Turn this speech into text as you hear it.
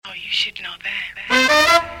should know that.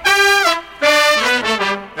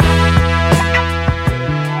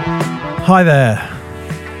 Hi there.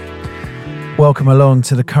 Welcome along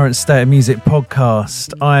to the Current State of Music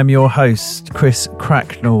podcast. I am your host, Chris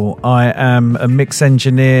Cracknell. I am a mix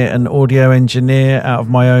engineer and audio engineer out of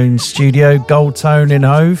my own studio, Goldtone in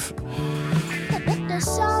Hove.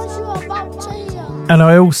 And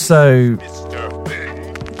I also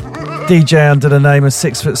DJ under the name of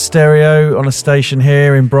 6 Foot Stereo on a station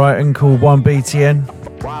here in Brighton called 1BTN.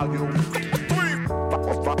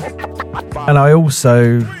 And I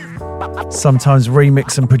also sometimes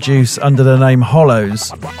remix and produce under the name Hollows.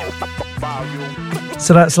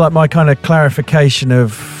 So that's like my kind of clarification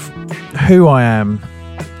of who I am.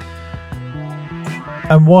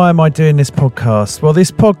 And why am I doing this podcast? Well,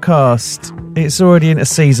 this podcast, it's already into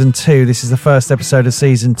season 2. This is the first episode of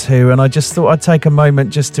season 2. And I just thought I'd take a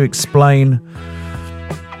moment just to explain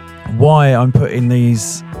why I'm putting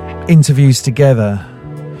these interviews together.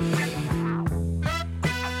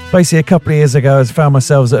 Basically, a couple of years ago, I found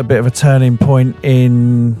myself at a bit of a turning point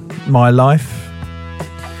in my life.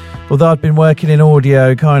 Although I'd been working in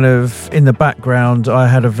audio kind of in the background, I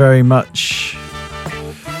had a very much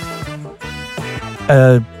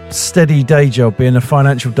steady day job being a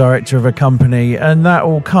financial director of a company, and that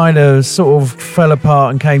all kind of sort of fell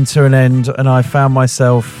apart and came to an end, and I found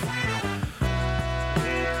myself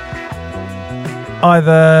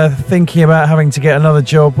either thinking about having to get another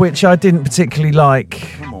job, which I didn't particularly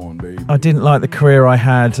like. I didn't like the career I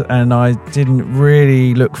had, and I didn't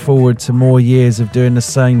really look forward to more years of doing the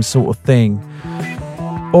same sort of thing.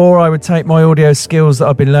 Or I would take my audio skills that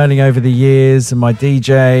I've been learning over the years and my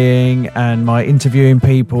DJing and my interviewing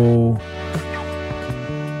people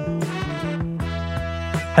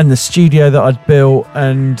and the studio that I'd built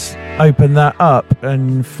and open that up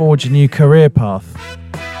and forge a new career path.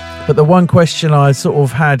 But the one question I sort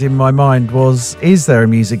of had in my mind was, is there a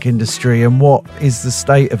music industry and what is the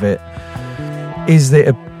state of it? Is it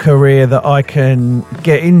a career that I can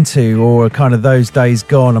get into, or are kind of those days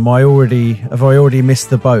gone? Have I already missed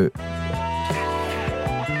the boat?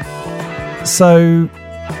 So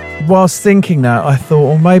whilst thinking that, I thought,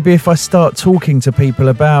 well, maybe if I start talking to people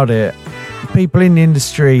about it, people in the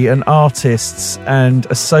industry and artists and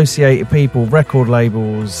associated people, record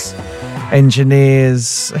labels,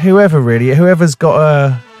 engineers, whoever's got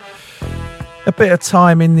a bit of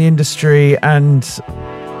time in the industry and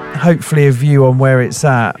hopefully a view on where it's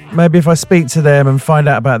at. Maybe if I speak to them and find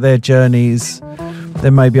out about their journeys,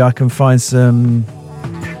 then maybe I can find some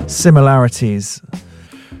similarities.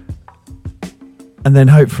 And then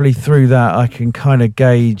hopefully through that I can kind of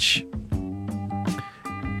gauge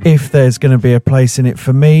if there's going to be a place in it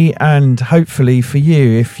for me, and hopefully for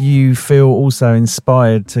you, if you feel also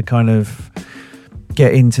inspired to kind of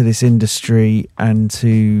get into this industry and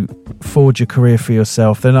to forge a career for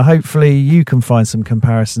yourself, then hopefully you can find some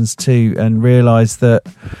comparisons too and realise that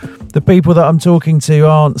the people that I'm talking to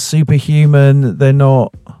aren't superhuman. They're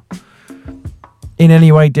not in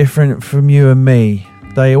any way different from you and me.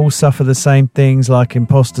 They all suffer the same things like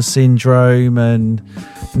imposter syndrome and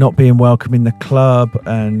not being welcome in the club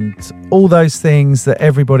and all those things that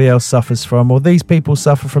everybody else suffers from. Well, these people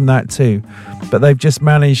suffer from that too, but they've just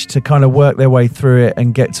managed to kind of work their way through it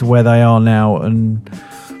and get to where they are now. And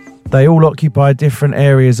they all occupy different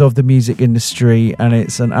areas of the music industry, and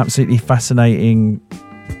it's an absolutely fascinating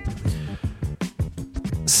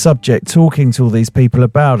subject talking to all these people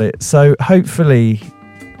about it. So hopefully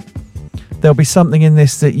there'll be something in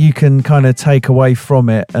this that you can kind of take away from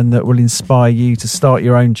it and that will inspire you to start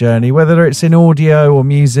your own journey, whether it's in audio or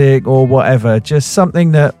music or whatever. Just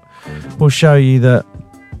something that will show you that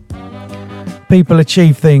people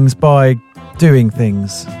achieve things by doing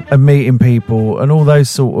things and meeting people and all those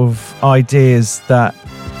sort of ideas that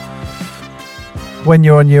when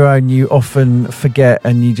you're on your own you often forget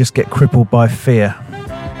and you just get crippled by fear.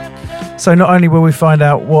 So not only will we find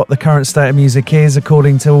out what the current state of music is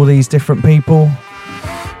according to all these different people,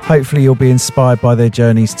 hopefully you'll be inspired by their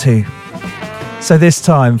journeys too. So this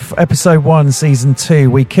time, for episode 1, season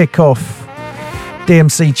 2, we kick off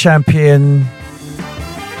DMC champion,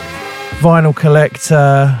 vinyl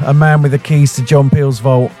collector, a man with the keys to John Peel's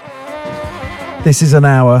vault. This is an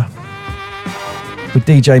hour with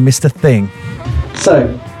DJ Mr. Thing.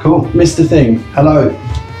 So, cool, Mr. Thing. Hello.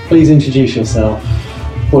 Please introduce yourself.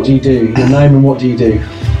 What do you do? Your name and what do you do?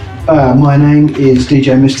 My name is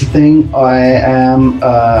DJ Mr. Thing. I am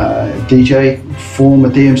a DJ, former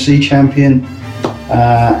DMC champion,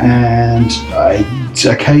 and I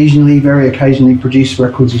very occasionally produce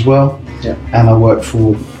records as well. Yeah. And I work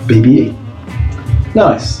for BBE.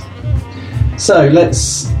 Nice. So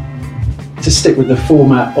let's to stick with the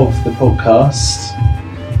format of the podcast,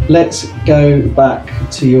 let's go back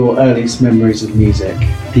to your earliest memories of music.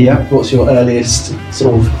 Yeah. What's your earliest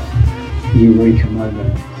sort of eureka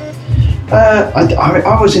moment?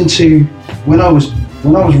 I was into, when I was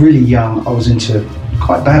really young, I was into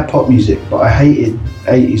quite bad pop music, but I hated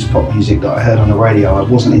 80s pop music that I heard on the radio. I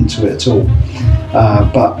wasn't into it at all.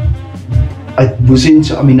 But I was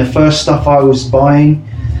into, I mean, the first stuff I was buying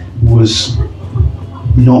was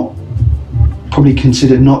not, probably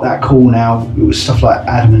considered not that cool now. It was stuff like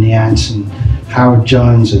Adam and the Ants and Howard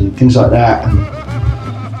Jones and things like that.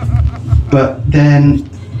 But then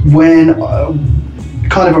when,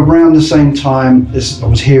 kind of around the same time as I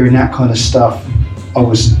was hearing that kind of stuff, I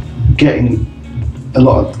was getting, a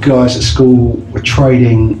lot of guys at school were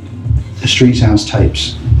trading the Street Sounds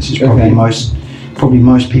tapes. This is probably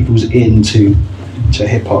most people's into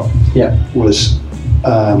hip hop. Yeah, was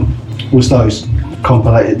those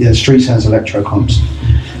compilated, the Street Sounds electro comps.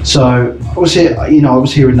 So I was I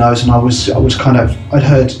was hearing those, and I was kind of, I'd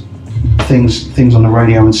heard things on the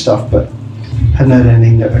radio and stuff, but hadn't heard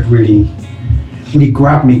anything that had really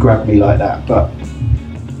grabbed me like that. But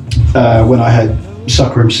when I heard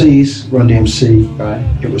Sucker MCs, Run DMC, right,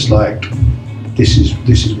 it was like, this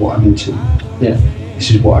is what I'm into. Yeah,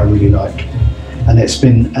 this is what I really like, and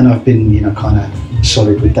I've been kind of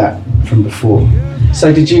solid with that from before.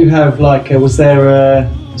 So did you have was there a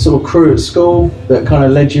sort of crew at school that kind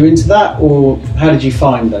of led you into that, or how did you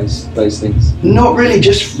find those things? Not really,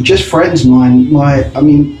 just friends of mine. My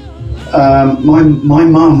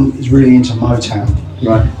mum is really into Motown.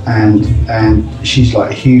 Right. And she's like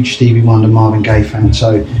a huge Stevie Wonder, Marvin Gaye fan,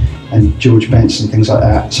 and George Benson, things like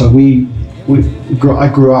that. So I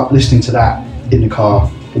grew up listening to that in the car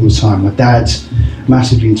all the time. My dad's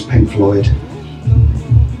massively into Pink Floyd,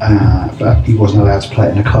 but he wasn't allowed to play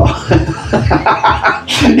it in the car.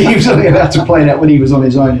 He was only allowed to play that when he was on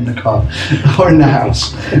his own in the car or in the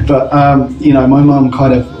house. But my mum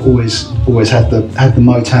kind of always had the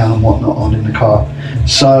Motown and whatnot on in the car.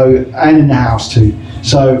 So, and in the house too.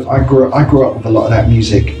 So I grew up with a lot of that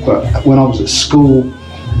music. But when I was at school,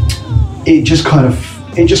 it just kind of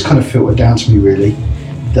filtered down to me really,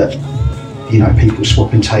 that people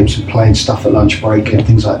swapping tapes and playing stuff at lunch break and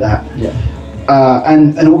things like that. Yeah.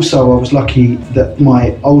 And also I was lucky that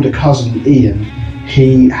my older cousin Ian,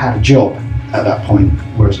 he had a job at that point,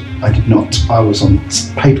 whereas I did not. I was on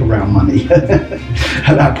paper round money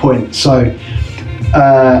at that point. So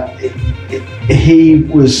he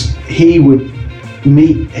would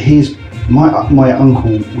meet my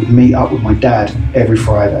uncle would meet up with my dad every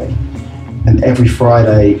Friday, and every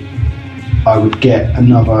Friday I would get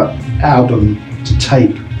another album to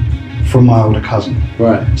tape from my older cousin.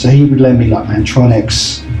 Right. So he would lend me like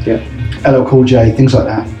Mantronics, LL Cool J, things like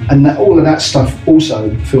that, and all of that stuff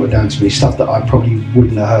also filtered down to me, stuff that I probably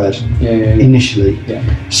wouldn't have heard initially. Yeah.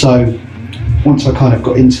 So once I kind of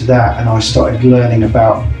got into that and I started learning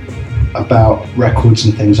about records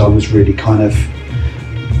and things, I was really kind of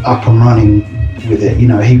up and running with it. He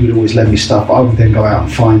would always lend me stuff. I would then go out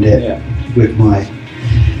and find it with my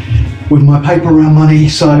paper round money.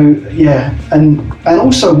 So yeah, and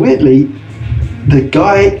also weirdly, the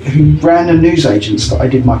guy who ran the newsagents that I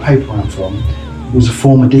did my paper round from was a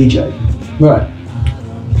former DJ. Right.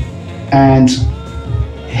 And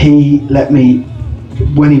he let me,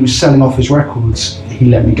 when he was selling off his records, he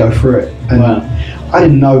let me go through it. And I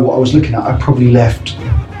didn't know what I was looking at. I probably left,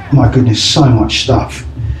 my goodness, so much stuff.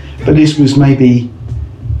 But this was maybe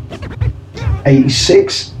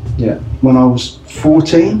 86 when I was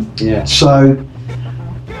 14. Yeah. So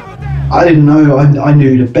I didn't know, I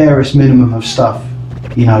knew the barest minimum of stuff,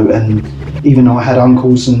 and even though I had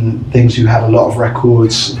uncles and things who had a lot of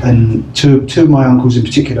records, and two of my uncles in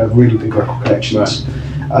particular have really big record collections.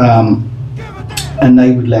 Right. And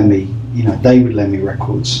they would lend me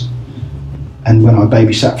records. And when I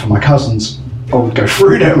babysat for my cousins, I would go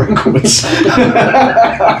through their records.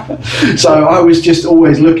 So I was just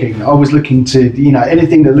always looking. I was looking to,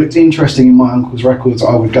 anything that looked interesting in my uncle's records,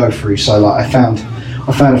 I would go through. So like I found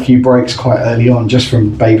a few breaks quite early on just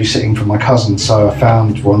from babysitting for my cousins. So I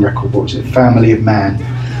found one record, what was it? Family of Man,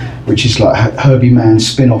 which is like Herbie Mann's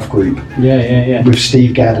spin-off group. Yeah. With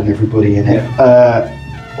Steve Gadd and everybody in it.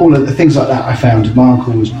 All of the things like that I found. My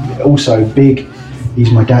uncle was also big. He's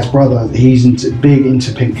my dad's brother. He's big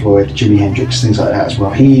into Pink Floyd, Jimi Hendrix, things like that as well.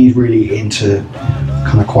 He's really into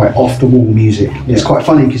kind of quite off-the-wall music. Yeah. It's quite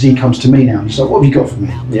funny because he comes to me now and he's like, "What have you got for me?"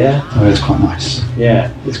 Yeah. So it's quite nice. Yeah.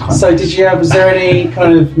 It's quite so nice. was there any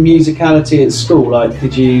kind of musicality at school? Like,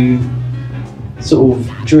 did you sort of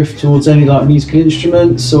drift towards any like musical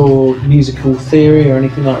instruments or musical theory or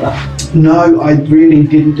anything like that? No, I really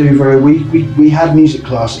didn't do very. We had music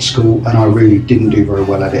class at school, and I really didn't do very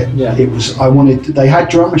well at it. Yeah. It was. They had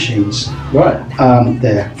drum machines Right.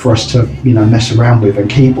 there for us to mess around with, and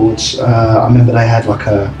keyboards. I remember they had like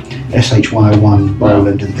a SH-101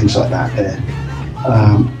 Roland and things like that there.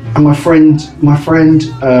 And my friend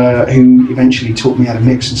who eventually taught me how to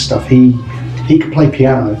mix and stuff, he could play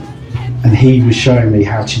piano, and he was showing me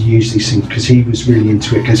how to use these things because he was really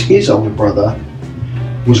into it. Because his older brother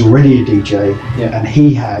was already a DJ, and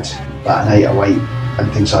he had like an 808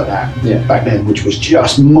 and things like that back then, which was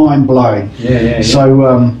just mind blowing.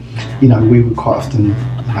 So we would quite often,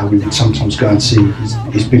 we would sometimes go and see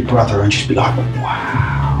his big brother and just be like,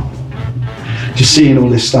 wow, just seeing all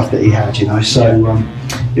this stuff that he had, So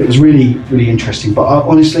it was really, really interesting. But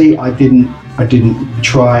honestly, I didn't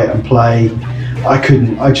try and play. I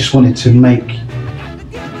couldn't. I just wanted to make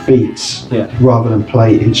beats rather than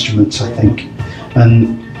play instruments, I think.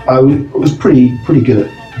 And I was pretty good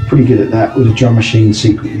at that with a drum machine,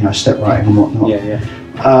 step writing and whatnot.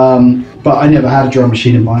 But I never had a drum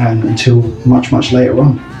machine of my own until much later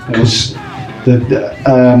on, because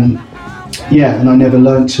and I never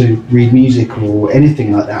learned to read music or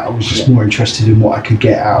anything like that. I was just more interested in what I could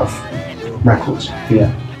get out of records.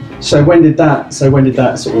 Yeah. So when did that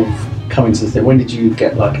sort of come into the thing? When did you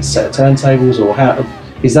get like a set of turntables, or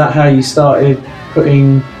is that how you started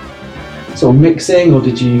putting sort of mixing, or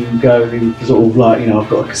did you go sort of like, I've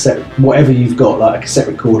got a cassette, whatever you've got, like a cassette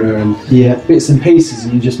recorder and bits and pieces,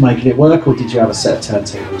 and you just making it work, or did you have a set of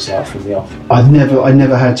turntables out from the off? I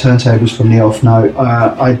never had turntables from the off. No,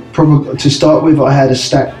 I probably, to start with, I had a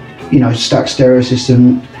stack stereo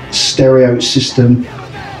system.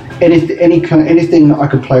 Anything that I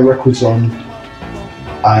could play records on,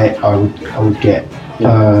 I would get.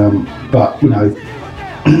 But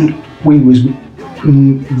we was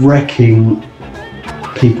wrecking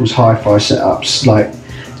people's hi-fi setups, like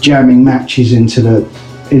jamming matches into the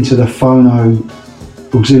phono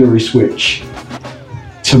auxiliary switch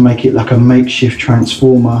to make it like a makeshift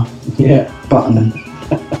transformer button,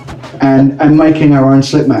 and making our own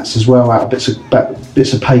slip mats as well out of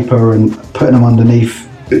bits of paper and putting them underneath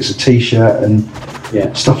bits of t-shirt and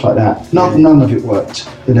stuff like that. None of it worked.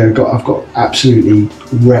 I've got absolutely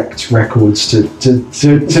wrecked records to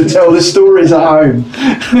tell the stories at home.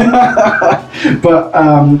 But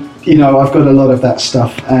I've got a lot of that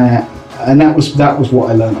stuff, and that was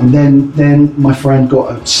what I learned. And then my friend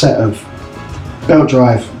got a set of belt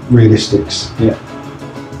drive realistics. Yeah.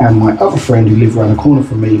 And my other friend who lived around the corner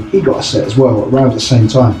from me, he got a set as well around at the same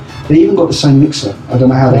time. They even got the same mixer. I don't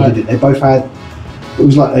know how they did it. They both had. It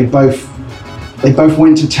was like they both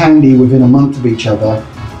went to Tandy within a month of each other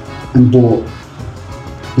and bought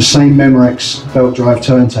the same Memorex belt drive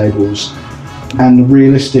turntables and the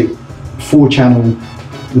realistic 4-channel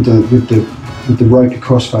with the Roker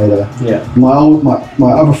crossfader. Yeah.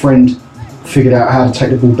 My other friend figured out how to take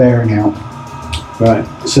the ball bearing out, right,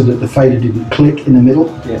 so that the fader didn't click in the middle.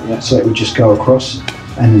 So it would just go across,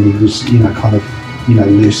 and then he was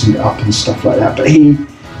loosened it up and stuff like that. But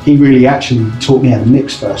he really actually taught me how to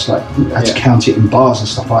mix first, like how to count it in bars and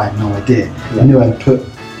stuff. I had no idea. I knew how to put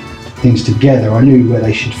things together. I knew where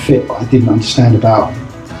they should fit, but I didn't understand about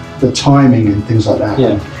the timing and things like that.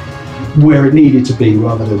 And where it needed to be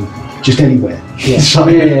rather than just anywhere. He showed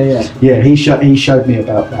me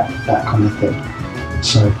about that kind of thing.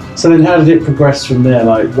 So then how did it progress from there?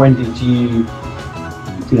 Like when did you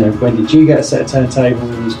get a set of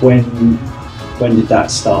turntables? When did that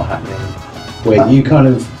start happening? Where you kind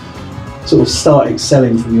of sort of start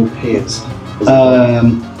excelling from your peers?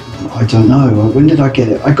 I don't know. When did I get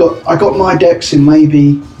it? I got my decks in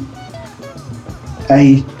maybe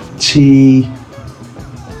 88,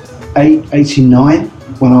 89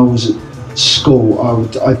 when I was at school.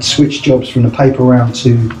 I'd switch jobs from the paper round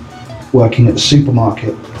to working at the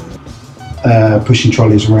supermarket, pushing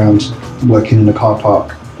trolleys around, working in the car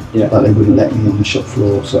park. Like they wouldn't let me on the shop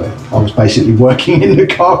floor, so I was basically working in the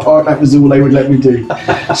car park. That was all they would let me do.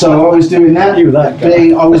 So I was doing that. You were that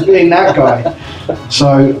guy. I was being that guy.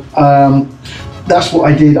 So that's what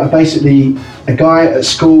I did. A guy at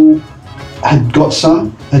school had bought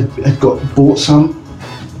some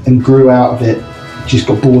and grew out of it. Just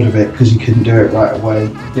got bored of it because he couldn't do it right away.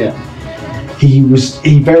 Yeah. He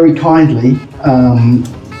very kindly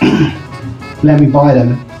let me buy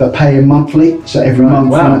them, but pay him monthly. So every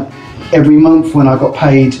month when I got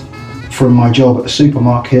paid from my job at the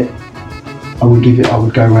supermarket, I would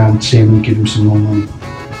go around and see him and give him some more money.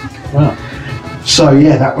 Wow. So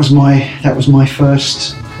yeah, that was buying my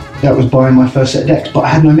first set of decks, but I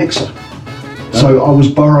had no mixer. So I was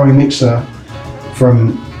borrowing mixer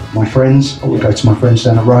from my friends. I would go to my friends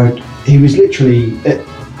down the road. he was literally at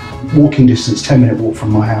walking distance, 10-minute walk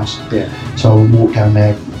from my house. Yeah. So I would walk down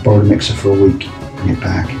there, borrow the mixer for a week, bring it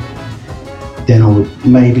back. Then I would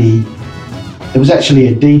there was actually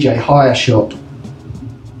a DJ hire shop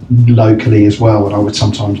locally as well, and I would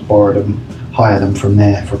sometimes hire them from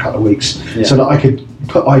there for a couple of weeks, so that I could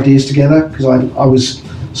put ideas together, because I was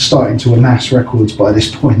starting to amass records by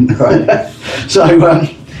this point. Right. So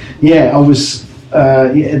I was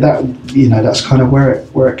that's kind of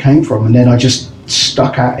where it came from, and then I just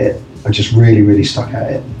stuck at it. I just really, really stuck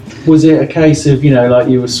at it. Was it a case of, like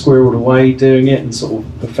you were squirreled away doing it and sort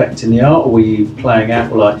of perfecting the art, or were you playing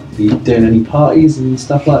out, or like were you doing any parties and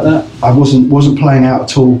stuff like that? I wasn't playing out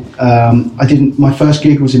at all. I didn't. My first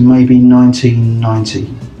gig was in maybe 1990,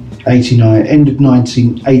 89, end of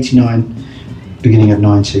 1989, beginning of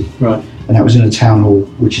 90. Right. And that was in a town hall,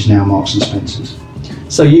 which is now Marks and Spencer's.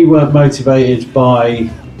 So you weren't motivated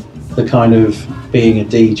by the kind of being a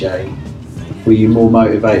DJ. Were you more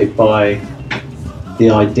motivated by the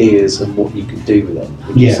ideas and what you could do with it?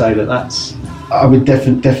 Would you say that's... I would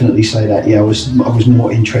definitely say that, yeah. I was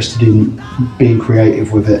more interested in being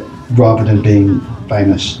creative with it rather than being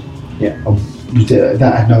famous. Yeah.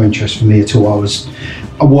 That had no interest for me at all. I was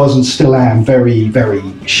and still am very, very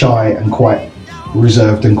shy and quite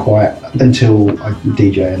reserved and quiet until I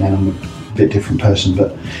DJ, and then I'm a bit different person.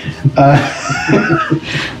 But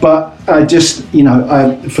but I just,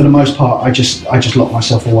 for the most part, I just locked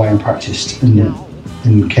myself away and practiced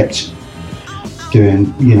and kept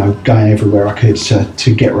doing, going everywhere I could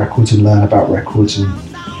to get records and learn about records. And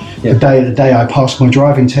the day I passed my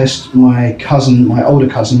driving test, my older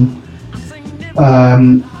cousin,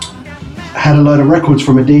 had a load of records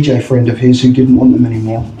from a DJ friend of his who didn't want them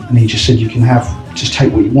anymore, and he just said, "You can just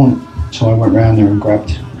take what you want." So I went round there and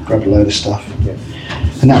grabbed a load of stuff,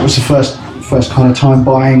 and that was the first kind of time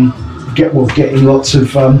getting lots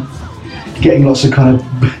of kind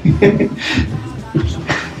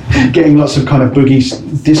of boogies,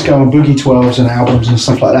 disco and boogie 12s and albums and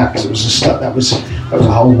stuff like that, because it was that was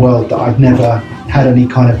a whole world that I'd never had any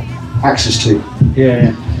kind of access to.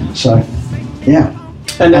 Yeah. So, yeah.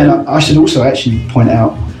 And I should also actually point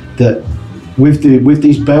out that with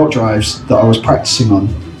these belt drives that I was practicing on,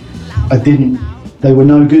 they were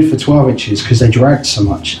no good for 12 inches because they dragged so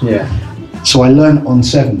much. Yeah. So I learned on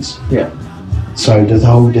 7s. Yeah. So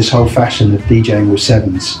this whole fashion of DJing with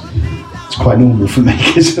 7s, it's quite normal for me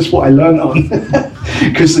because that's what I learned on.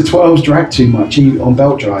 Because the 12s drag too much on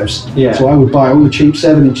belt drives. Yeah. So I would buy all the cheap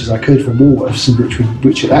 7 inches I could from Woolworths,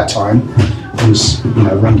 which at that time was,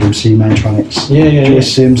 Run DMC, Mantronics,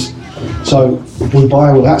 Joyce Sims. So we'd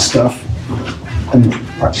buy all that stuff and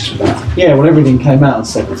practice with that. Yeah, well, everything came out on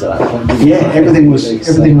 7s at that point. Yeah, everything was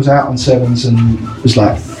out on 7s, and it was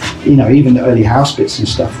like, even the early house bits and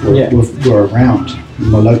stuff were around.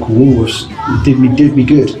 My local Woolworths did me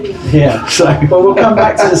good. Yeah. So, well, we'll come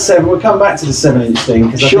back to the 7. We'll come back to the 7-inch thing,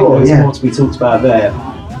 because I think there's more to be talked about there.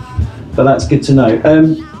 But that's good to know.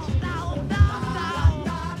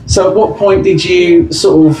 So, at what point did you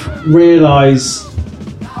sort of realise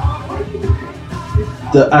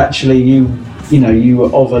that actually you were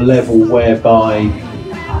of a level whereby,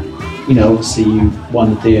 obviously you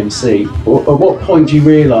won the DMC. At what point do you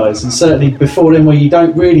realise, and certainly before then, where you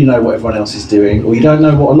don't really know what everyone else is doing, or you don't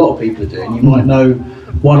know what a lot of people are doing, you might know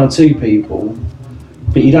one or two people,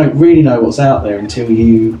 but you don't really know what's out there until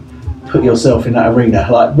you put yourself in that arena.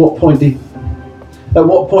 Like, at what point did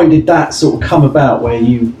that sort of come about, where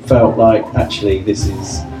you felt like, actually, this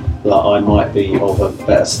is, like, I might be of a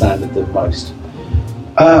better standard than most?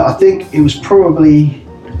 I think it was probably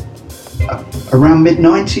around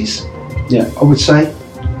mid-90s. Yeah, I would say.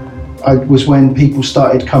 Was when people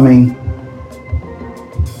started coming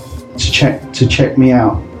to check me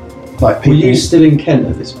out. Like, people, were you still in Kent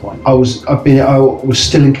at this point? I was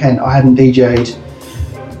still in Kent. I hadn't DJ'd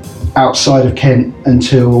outside of Kent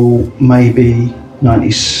until maybe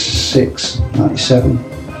 96, 97.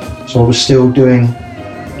 So I was still doing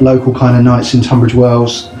local kind of nights in Tunbridge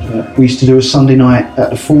Wells. Yeah. We used to do a Sunday night at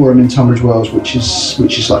the Forum in Tunbridge Wells, which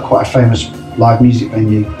is like quite a famous live music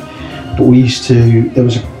venue. But we used to, there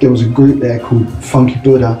was a group there called Funky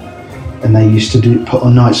Buddha, and they used to put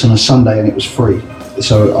on nights on a Sunday, and it was free.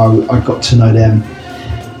 So I got to know them,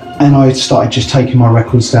 and I started just taking my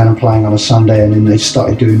records down and playing on a Sunday, and then they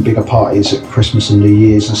started doing bigger parties at Christmas and New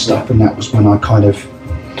Year's and stuff. And that was when I kind of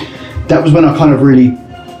really,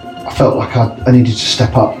 I felt like I needed to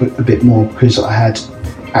step up a bit more, because I had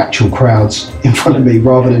actual crowds in front of me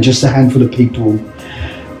rather than just a handful of people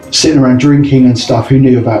sitting around drinking and stuff who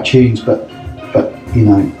knew about tunes. But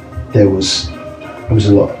there was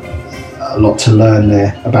a lot to learn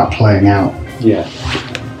there about playing out. Yeah.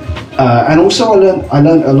 And also I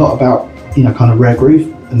learned a lot about, kind of rare groove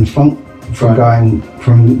and funk from going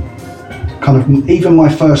from kind of even my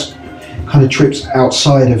first kind of trips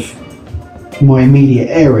outside of my immediate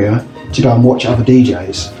area to go and watch other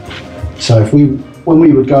DJs. So when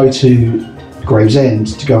we would go to Gravesend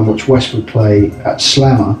to go and watch Westwood play at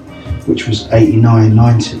Slammer, which was 89,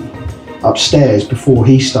 90, upstairs before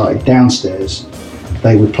he started downstairs,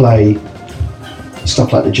 they would play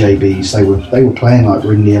stuff like the JBs. They were playing like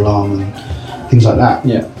Ring the Alarm and things like that.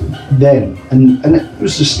 Yeah. Then and it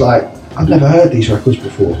was just like, I've never heard these records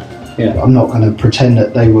before. Yeah. I'm not going to pretend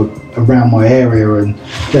that they were around my area and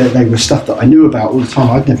they were stuff that I knew about all the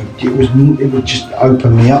time. It would just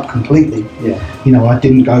open me up completely. Yeah. I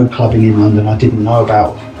didn't go clubbing in London. I didn't know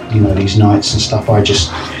about these nights and stuff. I just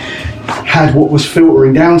had what was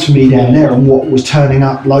filtering down to me down there and what was turning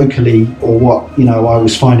up locally, or what I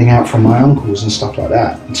was finding out from my uncles and stuff like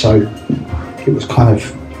that. And so it was kind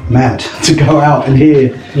of mad to go out and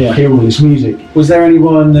hear all this music. Was there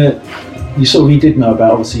anyone that you did know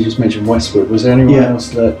about? Obviously, you just mentioned Westwood. Was there anyone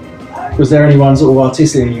else was there anyone sort of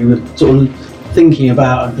artistically you were sort of thinking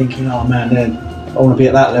about and thinking, oh man, I want to be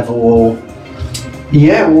at that level? Or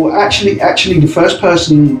yeah, well, actually, the first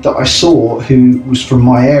person that I saw who was from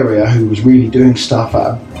my area, who was really doing stuff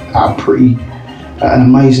at an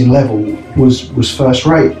amazing level, was First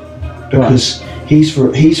Rate, because he's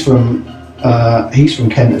from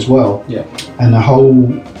Kent as well. Yeah. And the whole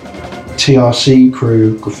TRC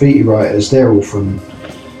crew, graffiti writers, they're all from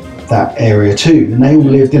that area too, and they all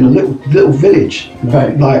lived in a little village,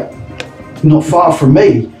 like not far from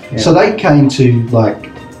me. Yeah. So they came to like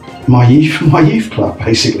my youth club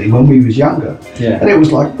basically when we was younger, and it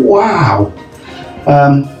was like, wow.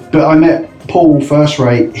 But I met Paul First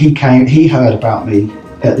Rate. He heard about me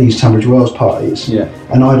at these Tunbridge Wells parties,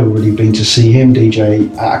 and I'd already been to see him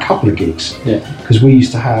DJ at a couple of gigs, because we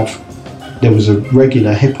used to there was a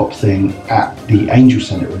regular hip-hop thing at the Angel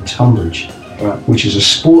Centre in Tunbridge, which is a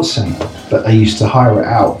sports centre, but they used to hire it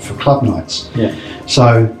out for club nights.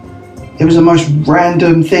 So it was the most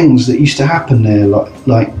random things that used to happen there,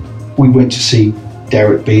 like we went to see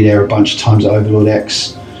Derek B there a bunch of times at Overlord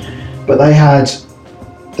X, but they had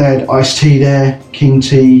Ice-T there, King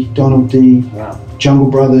T, Donald D, Jungle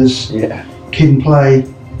Brothers, Kid and Play,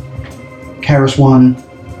 Keras One,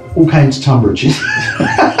 all came to Tunbridge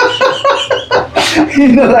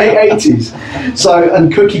in the late 80s. So,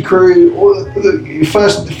 and Cookie Crew, the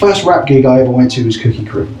first rap gig I ever went to was Cookie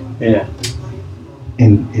Crew. Yeah.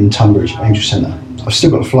 In Tunbridge, Angel Centre. I've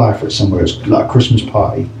still got a flyer for it somewhere. It's like a Christmas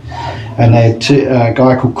party. And they had a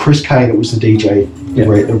guy called Chris Kay that was the DJ,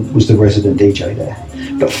 was the resident DJ there.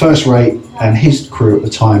 But First Rate and his crew at the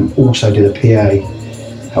time also did a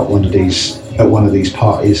PA at one of these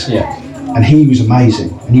parties. Yeah. And he was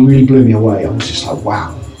amazing, and he really blew me away. I was just like,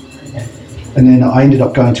 wow. And then I ended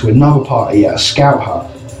up going to another party at a Scout Hut,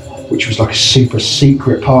 which was like a super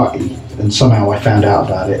secret party, and somehow I found out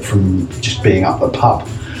about it from just being up at the pub.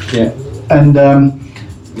 Yeah. And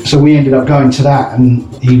so we ended up going to that, and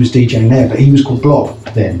he was DJing there, but he was called Blob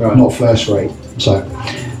then, not First Rate. So,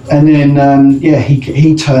 and then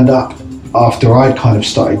he turned up after I'd kind of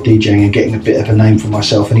started DJing and getting a bit of a name for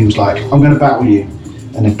myself, and he was like, I'm going to battle you,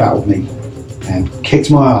 and then battled me and kicked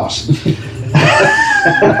my ass.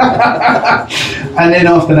 And then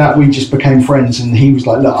after that we just became friends, and he was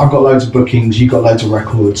like, look, I've got loads of bookings, you got loads of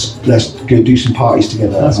records, let's go do some parties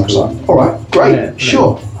together. That's and I was cool. like, all right, great,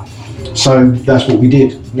 sure. So that's what we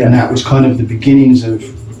did, and that was kind of the beginnings of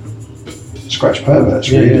Scratch Perverts,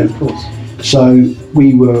 really. Yeah, of course. So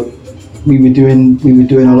we were doing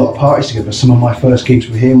a lot of parties together. Some of my first gigs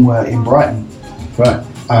with him were in Brighton, right?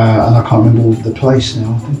 And I can't remember the place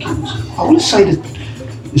now. I think it was, I want to say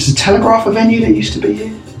it's the Telegraph a venue that used to be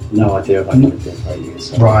here. No idea. I've lived there for 8 years.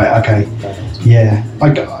 So. Right. Okay. Yeah.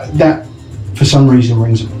 That for some reason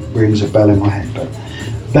rings a bell in my head,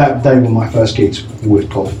 but they were my first gigs with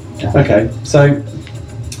Paul. Yeah. Okay. So,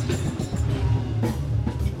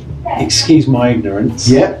 excuse my ignorance.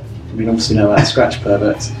 Yeah. I mean, obviously know about Scratch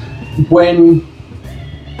Perverts. When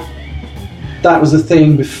that was a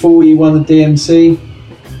thing before you won the DMC.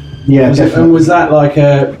 Yeah. And was that like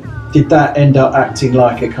did that end up acting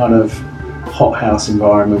like a kind of hothouse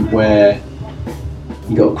environment where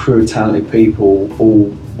you got a crew of talented people all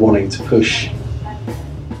wanting to push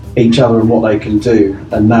each other and what they can do,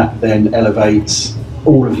 and that then elevates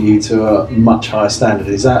all of you to a much higher standard?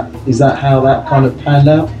 Is that how that kind of panned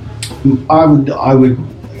out? I would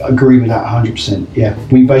agree with that 100%. Yeah,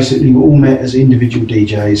 we basically all met as individual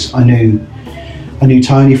DJs. I knew I knew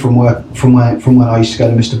Tony from when I used to go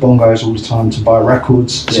to Mr. Bongo's all the time to buy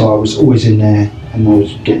records. Yeah. So I was always in there, and I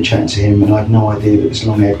was getting chatting to him, and I had no idea that this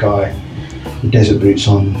long-haired guy with desert boots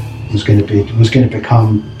on was going to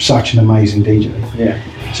become such an amazing DJ. Yeah.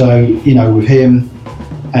 So, you know, with him,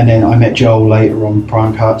 and then I met Joel later on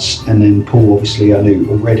Prime Cuts, and then Paul, obviously, I knew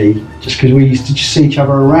already, just because we used to just see each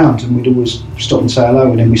other around, and we'd always stop and say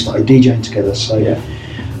hello, and then we started DJing together. So, Yeah.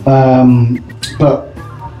 But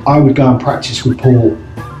I would go and practice with Paul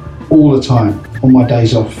all the time on my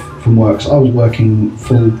days off from work. So I was working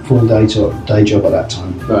full day job at that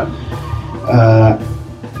time. Right.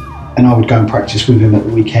 And I would go and practice with him at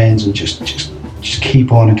the weekends and just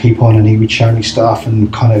keep on, and he would show me stuff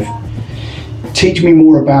and kind of teach me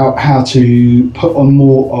more about how to put on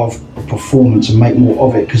more of a performance and make more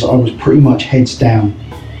of it, because I was pretty much heads down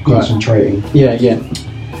concentrating. Yeah, yeah.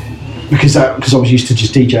 Because I was used to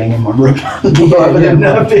just DJing in my room rather than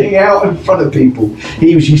being out in front of people.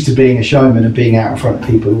 He was used to being a showman and being out in front of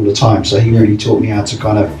people all the time, so he really taught me how to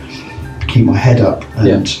kind of keep my head up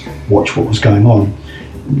and watch what was going on.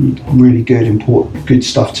 Really good, important, good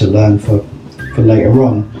stuff to learn for later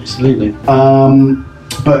on. Absolutely.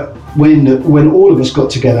 But when all of us got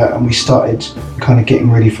together and we started kind of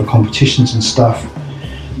getting ready for competitions and stuff,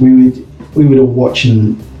 we would all watch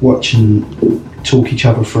and talk each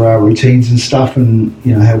other through our routines and stuff, and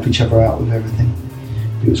you know, help each other out with everything.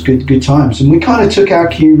 It was good times, and we kind of took our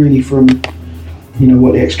cue really from, you know,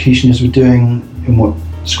 what the Executioners were doing and what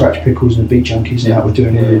Scratch Pickles and the Beat Junkies and that were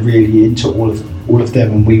doing. We were really into all of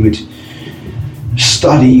them, and we would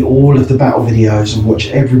study all of the battle videos and watch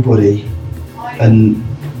everybody. And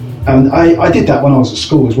I did that when I was at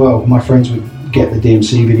school as well. My friends would get the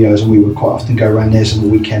DMC videos, and we would quite often go around theirs on the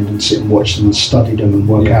weekend and sit and watch them and study them and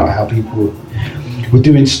work out how people were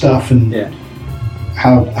doing stuff and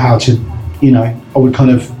how to, you know, I would kind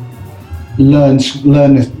of learn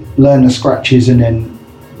the scratches and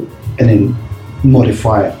then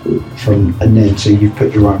modify it and then so you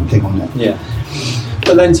put your own thing on it. Yeah.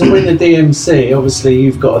 But then to win the DMC, obviously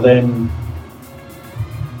you've got to then,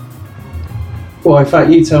 well, in fact,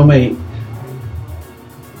 you tell me,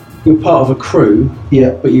 you're part of a crew,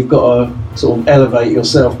 but you've got to sort of elevate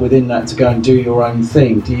yourself within that to go and do your own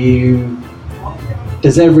thing.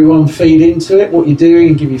 Does everyone feed into it, what you're doing,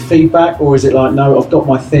 and give you feedback, or is it like, no, I've got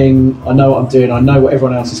my thing, I know what I'm doing, I know what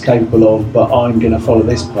everyone else is capable of, but I'm going to follow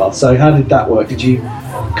this path? So how did that work? Did you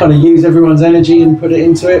kind of use everyone's energy and put it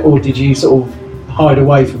into it, or did you sort of hide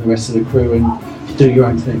away from the rest of the crew and do your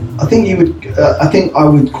own thing? I think you would. I think I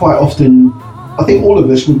would quite often. I think all of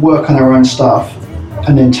us would work on our own stuff,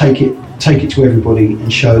 and then take it to everybody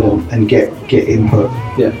and show them and get input.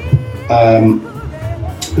 Yeah.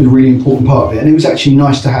 A really important part of it, and it was actually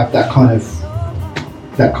nice to have that kind of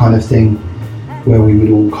thing where we would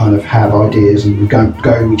all kind of have ideas and we'd go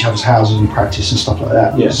to each other's houses and practice and stuff like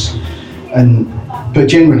that. Yes. But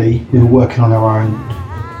generally we were working on our own.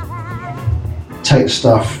 Take the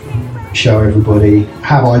stuff, show everybody,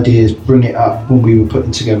 have ideas, bring it up when we were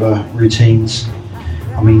putting together routines.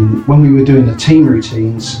 I mean, when we were doing the team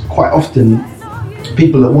routines, quite often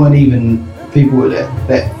people that weren't even people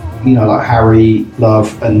that you know, like Harry,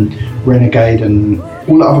 Love and Renegade and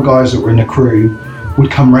all the other guys that were in the crew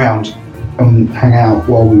would come round and hang out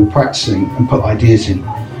while we were practicing and put ideas in.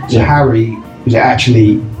 So Harry was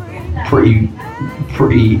actually pretty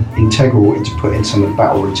integral into putting some of the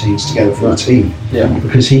battle routines together for the team. Yeah.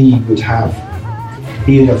 Because he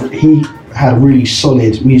had a really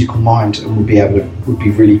solid musical mind and would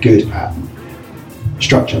be really good at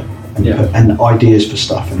structure and ideas for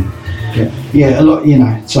stuff and a lot, you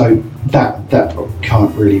know, so that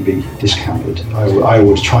can't really be discounted. I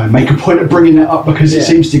always try and make a point of bringing that up because it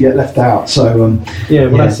seems to get left out. So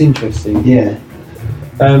that's interesting. Yeah.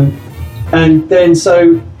 And then,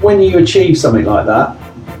 so when you achieve something like that,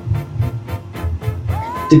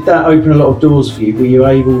 did that open a lot of doors for you? Were you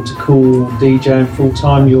able to call DJing full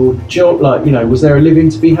time your job? Like, you know, was there a living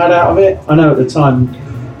to be had out of it? I know at the time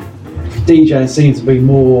DJing seemed to be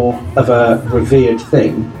more of a revered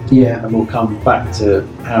thing. Yeah. And we'll come back to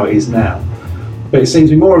how it is now. But it seems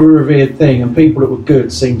to be more of a revered thing, and people that were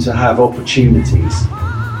good seem to have opportunities.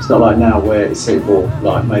 It's not like now where it's more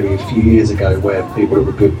like maybe a few years ago where people that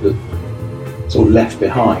were good were sort of left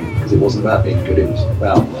behind because it wasn't about being good, it was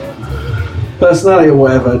about personality or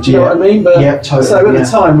whatever. Do you know what I mean? But totally. So at the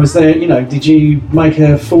time, was there, you know, did you make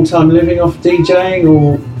a full-time living off DJing,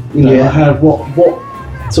 or you know,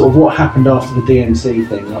 what happened after the DMC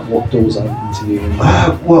thing? Like, what doors opened to you?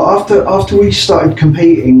 Well, after we started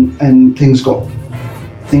competing and things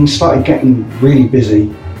started getting really busy,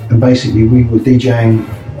 and basically we were DJing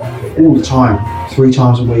all the time, 3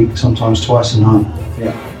 times a week, sometimes twice a night.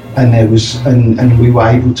 Yeah. And there was, and we were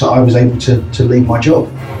able to. I was able to leave my job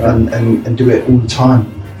and do it all the time.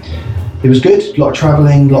 It was good. A lot of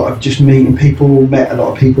travelling, a lot of just meeting people. Met a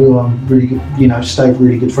lot of people. I'm really good, stayed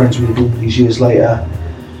really good friends with all these years later.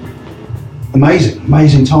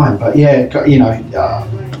 Amazing time. But yeah,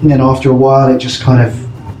 and then after a while, it just kind of,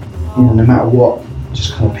 no matter what,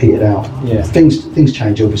 just kind of petered out. Yeah. Things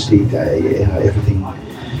change, obviously. Everything.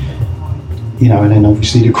 And then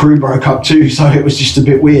obviously the crew broke up too, so it was just a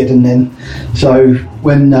bit weird. And then, so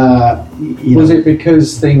when was it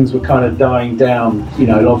because things were kind of dying down?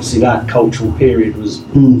 Obviously that cultural period was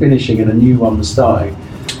finishing and a new one was starting.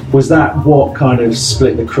 Was that what kind of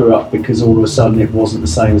split the crew up? Because all of a sudden it wasn't the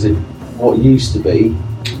same as what used to be.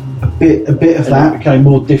 A bit of that. It became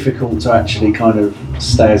more difficult to actually kind of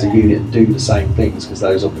stay as a unit and do the same things because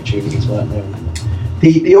those opportunities weren't there.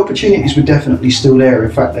 The opportunities were definitely still there.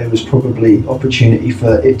 In fact, there was probably opportunity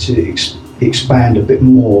for it to expand a bit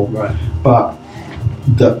more. Right. But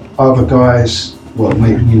the other guys,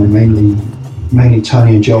 mainly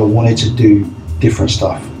Tony and Joel, wanted to do different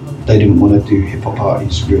stuff. They didn't want to do hip hop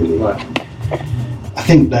parties really. Right. I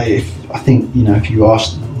think if you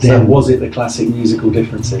asked them, so was it the classic musical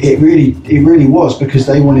differences? It really was, because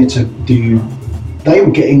they wanted to do. They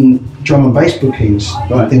were getting drum and bass bookings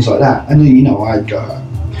and things like that, and I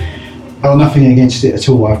got nothing against it at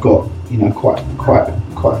all. I've got quite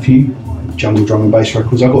a few jungle drum and bass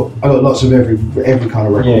records. I got lots of every kind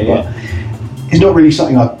of record, but it's not really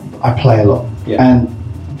something I play a lot. Yeah. And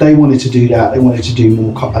they wanted to do that. They wanted to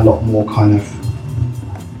do a lot more kind of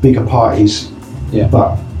bigger parties. Yeah.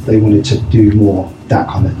 But they wanted to do more that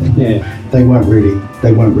kind of thing. Yeah. They weren't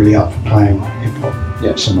really up for playing hip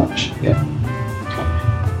hop so much. Yeah.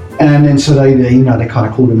 And then so they kind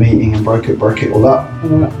of called a meeting and broke it all up.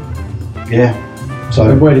 Right. Yeah. So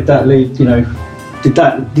and where did that lead?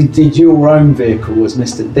 Did your own vehicle as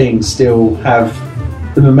Mr. Thing still have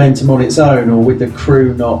the momentum on its own, or with the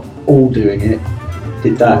crew not all doing it,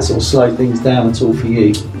 did that sort of slow things down at all for you?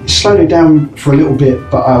 It slowed it down for a little bit,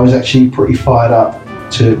 but I was actually pretty fired up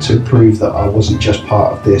to prove that I wasn't just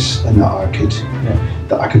part of this, and that I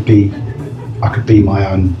could be my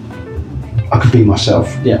own. I could be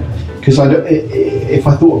myself. Yeah. Because if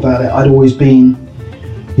I thought about it, I'd always been,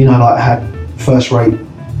 I had first rate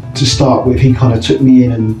to start with. He kind of took me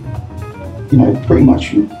in and, pretty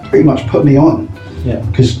much put me on. Yeah.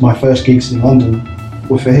 Because my first gigs in London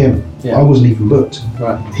were for him. Yeah. I wasn't even booked.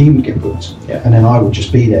 Right. He would get booked. Yeah. And then I would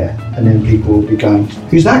just be there. And then people would be going,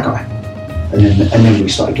 "Who's that guy?" And then we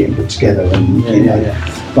started getting put together. And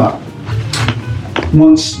But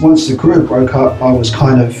once the crew broke up, I was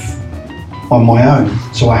kind of on my own.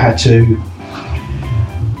 So I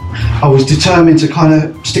was determined to kind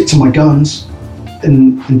of stick to my guns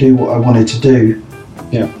and do what I wanted to do.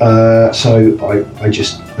 Yeah. So I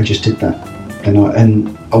just did that, and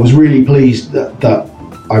I was really pleased that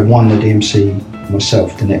I won the DMC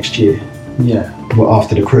myself the next year. Yeah. Well,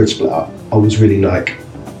 after the crew had split up, I was really like,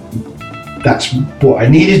 that's what I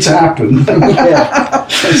needed to happen. Yeah.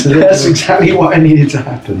 That's exactly what I needed to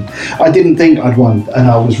happen. I didn't think I'd won, and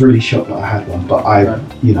I was really shocked that I had one. But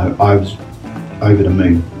I was over the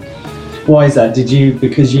moon. Why is that?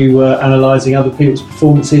 Because you were analysing other people's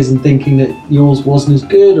performances and thinking that yours wasn't as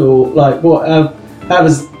good, or like what? How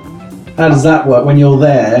does that work when you're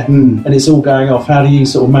there and it's all going off? How do you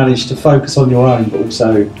sort of manage to focus on your own, but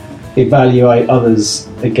also evaluate others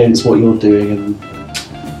against what you're doing? And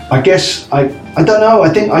I guess I don't know. I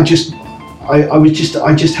think I just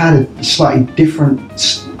had a slightly different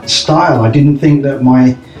style. I didn't think that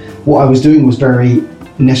what I was doing was very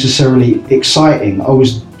necessarily exciting. I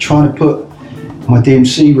was trying to put my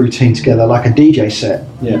DMC routine together like a DJ set.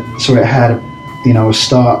 Yeah. So it had a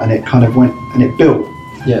start, and it kind of went and it built.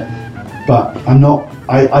 Yeah. But I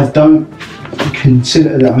don't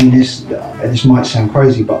consider that. I mean, this might sound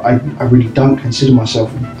crazy, but I really don't consider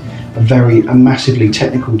myself a massively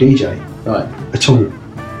technical DJ. Right. At all.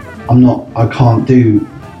 I can't do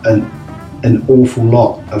an awful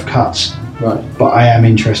lot of cuts. Right. But I am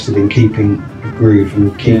interested in keeping a groove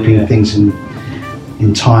and keeping things in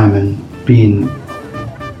time and being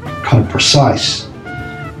kind of precise.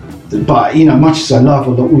 But much as I love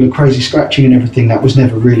all the crazy scratching and everything, that was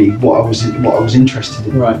never really what I was interested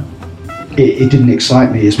in. Right. It didn't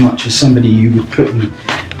excite me as much as somebody who would put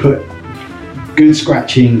good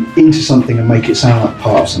scratching into something and make it sound like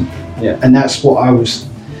part of something. Yeah. And that's what I was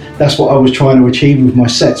trying to achieve with my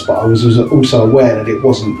sets. But I was also aware that it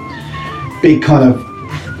wasn't big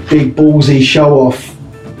ballsy show off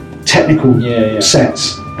technical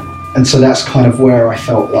sets. And so that's kind of where I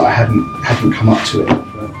felt that I hadn't come up to it.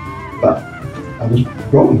 but I was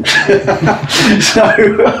wrong. So,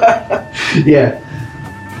 yeah.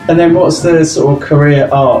 And then what's the sort of career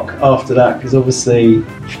arc after that? Because obviously,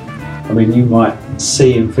 I mean, you might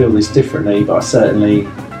see and feel this differently, but I certainly,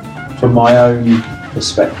 from my own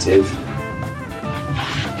perspective,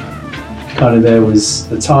 kind of there was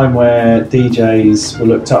the time where DJs were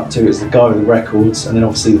looked up to as the guy with the records, and then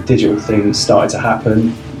obviously the digital thing started to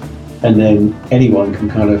happen, and then anyone can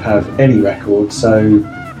kind of have any record, so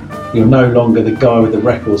you're no longer the guy with the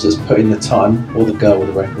records that's put in the time, or the girl with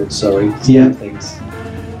the records, sorry, things.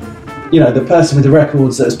 You know, the person with the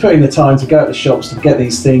records that's put in the time to go to the shops to get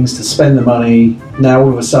these things, to spend the money, now all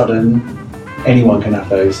of a sudden anyone can have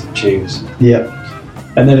those tunes. Yeah.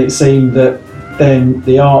 And then it seemed that then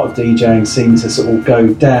the art of DJing seemed to sort of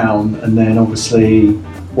go down, and then obviously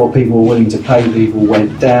what people were willing to pay people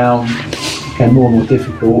went down, became more and more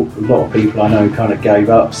difficult. A lot of people I know kind of gave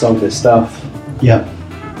up, sold their stuff. Yeah.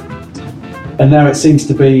 And now it seems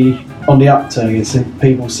to be on the upturn.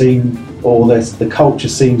 People seem, or the culture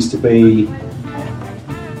seems to be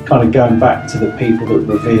kind of going back to the people that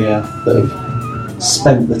revere, that have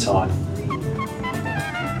spent the time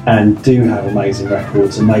and do have amazing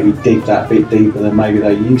records, and maybe dig that bit deeper than maybe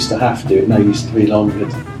they used to have to do. It no used to be longer.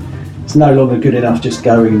 It's no longer good enough just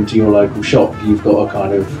going to your local shop. You've got to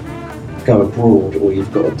kind of go abroad, or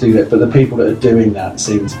you've got to do that. But the people that are doing that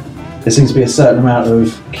there seems to be a certain amount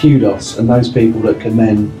of kudos, and those people that can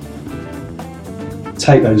then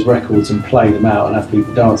take those records and play them out and have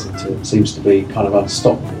people dancing to them seems to be kind of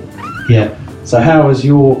unstoppable. Yeah. So how has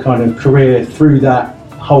your kind of career through that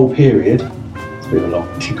whole period? It's a bit of a long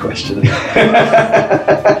question, isn't it?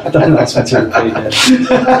 I don't ask me to repeat it.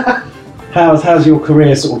 How's your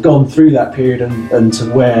career sort of gone through that period and to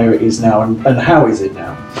where it is now, and how is it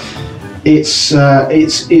now? It's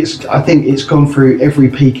I think it's gone through every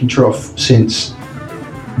peak and trough since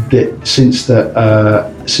the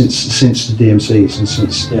DMCs, and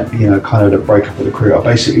since you know, kind of the breakup of the crew. I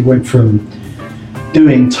basically went from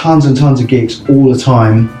doing tons and tons of gigs all the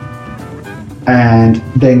time, and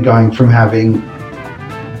then going from having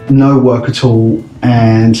no work at all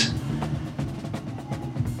and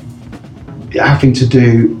having to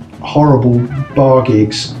do horrible bar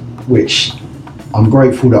gigs, which I'm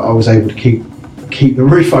grateful that I was able to keep the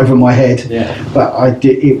roof over my head. Yeah. But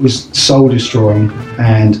it was soul destroying,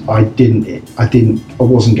 and I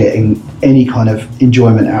wasn't getting any kind of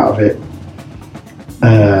enjoyment out of it.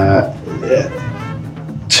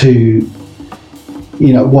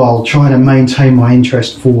 While trying to maintain my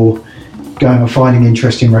interest for going and finding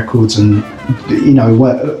interesting records, and you know,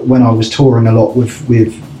 when I was touring a lot with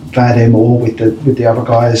Vadim or with the other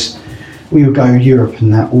guys, we would go to Europe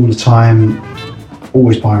and that all the time,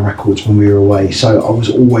 always buying records when we were away. So I was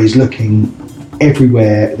always looking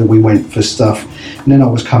everywhere that we went for stuff, and then I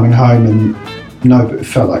was coming home and it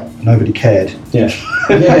felt like nobody cared. Yeah.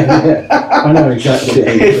 I know exactly.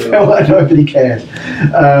 It felt like nobody cared.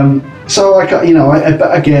 So I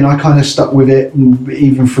kind of stuck with it,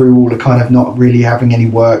 even through all the kind of not really having any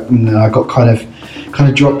work, and I got kind of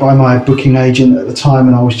dropped by my booking agent at the time,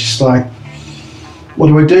 and I was just like, what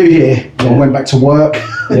do I do here? Yeah. I went back to work.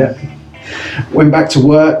 Yeah. Went back to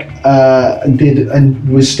work and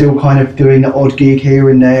was still kind of doing an odd gig here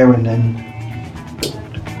and there, and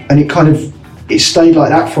it stayed like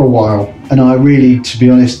that for a while. And I really, to be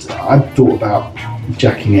honest, I thought about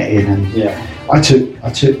jacking it in, and I took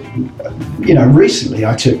recently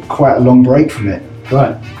I took quite a long break from it.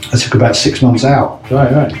 Right. I took about 6 months out.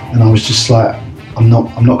 Right. And I was just like, I'm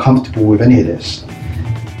not comfortable with any of this.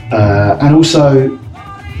 And also,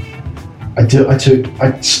 I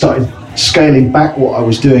started scaling back what I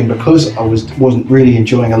was doing, because I wasn't really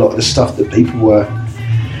enjoying a lot of the stuff that people were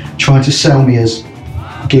trying to sell me as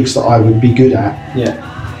gigs that I would be good at. Yeah.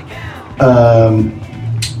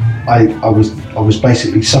 I was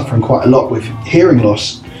basically suffering quite a lot with hearing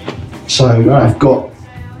loss, so I've got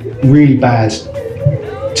really bad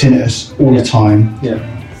tinnitus all the time,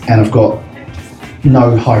 and I've got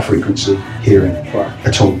no high frequency hearing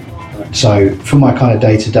at all. Right. So for my kind of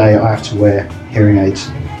day to day, I have to wear hearing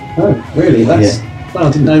aids. Oh, really? I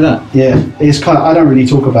didn't know that. Yeah, it's kind of, I don't really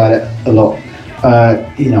talk about it a lot.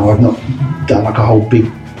 I've not done like a whole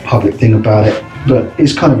big public thing about it, but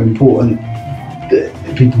it's kind of important that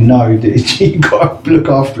people know that you've got to look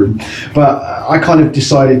after them. But I kind of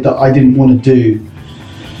decided that I didn't want to do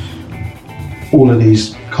all of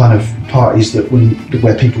these kind of parties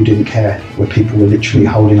where people didn't care, where people were literally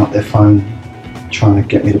holding up their phone trying to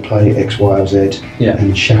get me to play X, Y, or Z,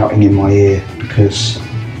 and shouting in my ear because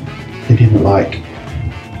they didn't like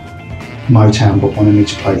Motown but wanted me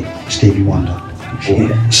to play Stevie Wonder.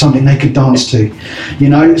 Yeah. something they could dance to, you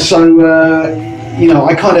know. So you know,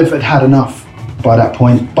 I kind of had enough by that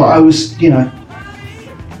point, but I was, you know,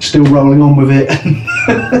 still rolling on with it.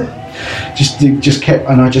 just kept,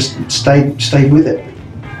 and I just stayed with it,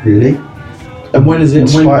 really. And when is it?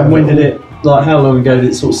 When did it? it? Like, how long ago did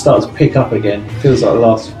it sort of start to pick up again? It feels like the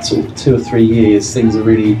last sort of 2 or 3 years, things are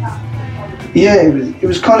really. Yeah, it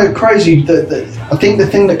was kind of crazy. I think the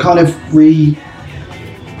thing that kind of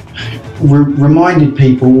reminded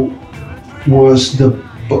people was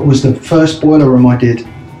the first boiler room I did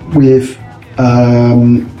with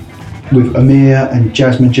Amir and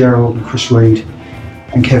Jasmine Gerald and Chris Reed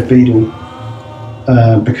and Kev Beadle,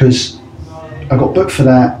 because I got booked for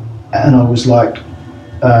that, and I was like,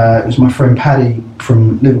 it was my friend Paddy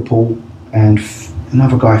from Liverpool and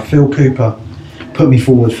another guy, Phil Cooper, put me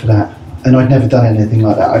forward for that, and I'd never done anything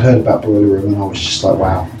like that. I'd heard about Boiler Room, and I was just like,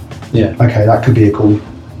 wow, yeah, okay, that could be a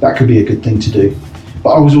good thing to do.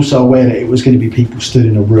 But I was also aware that it was going to be people stood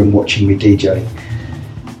in a room watching me DJ.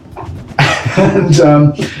 And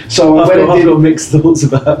so I've got mixed thoughts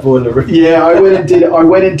about Boiler Room. Yeah, I went and did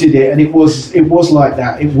it, and it was like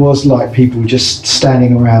that. It was like people just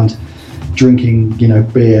standing around, drinking, you know,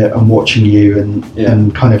 beer and watching you,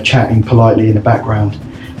 and kind of chatting politely in the background.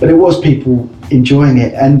 But it was people enjoying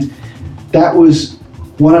it, and that was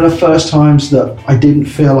one of the first times that I didn't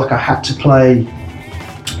feel like I had to play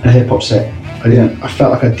a hip hop set. I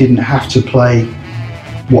felt like I didn't have to play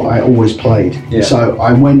what I always played. Yeah. So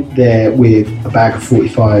I went there with a bag of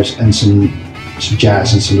 45s and some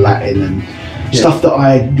jazz and some Latin and stuff that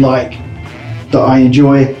I like, that I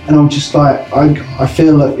enjoy, and I'm just like, I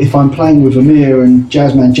feel that if I'm playing with Amir and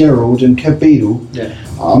Jazzman Gerald and Kev Beadle,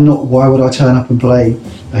 I'm not, why would I turn up and play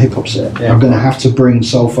a hip hop set? I'm going to have to bring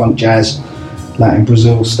soul, funk, jazz, Latin,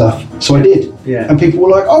 Brazil stuff. So I did, and people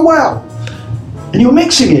were like, oh wow, and you're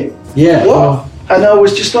mixing it. Yeah. What? And I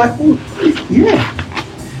was just like, oh, yeah.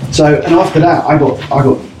 So, and after that, I got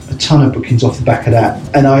a ton of bookings off the back of that,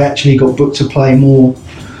 and I actually got booked to play more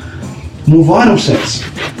vinyl sets.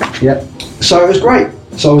 Yeah. So it was great.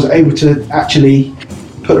 So I was able to actually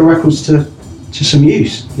put the records to some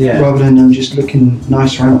use, rather than them just looking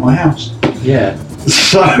nice around at my house. Yeah.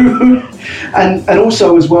 So, and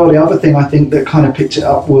also as well, the other thing I think that kind of picked it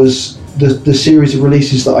up was the series of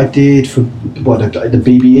releases that I did for the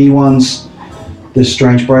BBE ones, the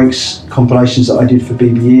Strange Breaks compilations that I did for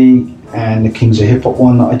BBE, and the Kings of Hip Hop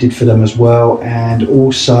one that I did for them as well, and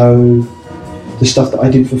also the stuff that I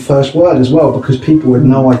did for First Word as well, because people had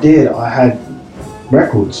no idea that I had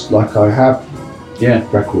records. Like I have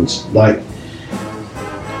records. Like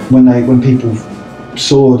when people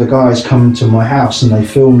saw the guys come to my house and they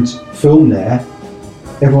filmed there,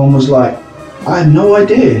 everyone was like, I had no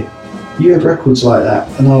idea you had records like that.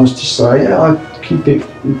 And I was just like, I've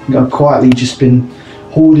quietly just been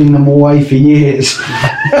hoarding them away for years.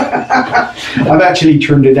 I've actually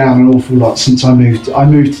trimmed it down an awful lot since I moved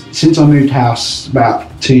house about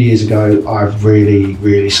 2 years ago. I've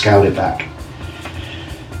really scaled it back.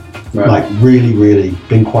 Right. Like really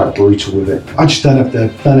been quite brutal with it. I just don't have the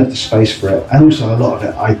space for it, and also a lot of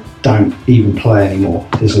it I don't even play anymore.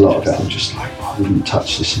 There's a lot of it I'm just like, I wouldn't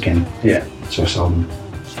touch this again. Yeah. So I sold them.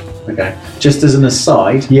 Okay. Just as an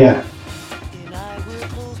aside. Yeah.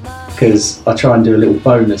 Because I try and do a little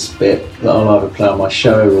bonus bit that I'll either play on my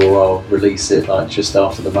show or I'll release it like just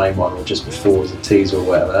after the main one or just before as a teaser or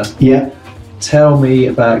whatever. Yeah. Tell me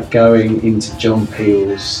about going into John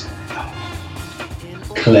Peel's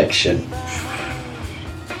collection.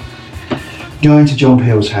 Going to John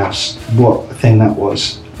Peel's house, what a thing that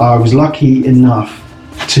was. I was lucky enough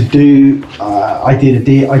to do, I did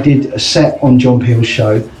a set on John Peel's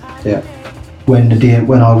show. Yeah. When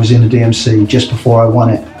I was in the DMC just before I won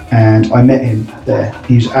it. And I met him there.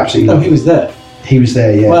 He was absolutely lovely. He was there? He was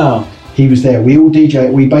there, yeah. Wow. He was there. We all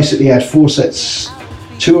DJ. We basically had 2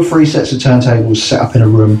 or 3 sets of turntables set up in a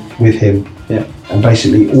room with him. Yeah. And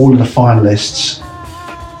basically all of the finalists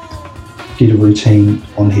did a routine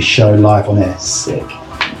on his show live on air. Sick.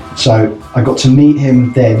 So I got to meet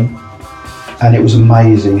him then, and it was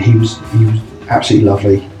amazing. He was absolutely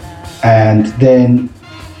lovely. And then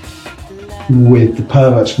with the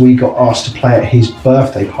Perverts, we got asked to play at his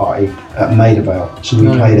birthday party at Maida Vale. So we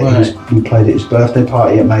played at his birthday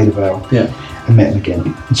party at Maida Vale. Yeah. And met him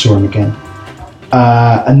again and saw him again.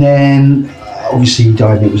 And then obviously he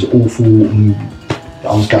died, and it was awful, and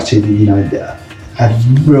I was gutted, you know, had a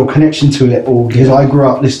real connection to it all because I grew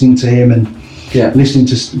up listening to him and listening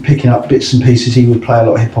to, picking up bits and pieces. He would play a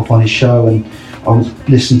lot of hip hop on his show, and I would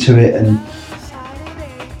listen to it, and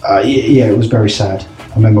it was very sad.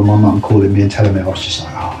 I remember my mum calling me and telling me, I was just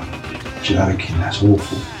like, oh, joking, that's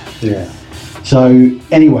awful. Yeah. So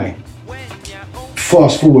anyway,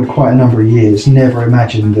 fast forward quite a number of years, never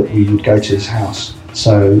imagined that we would go to his house.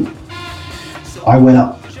 So I went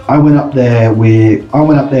up there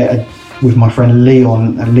with my friend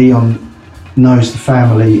Leon, and Leon knows the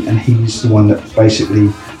family, and he's the one that basically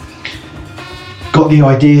got the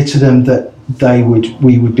idea to them that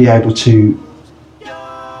we would be able to,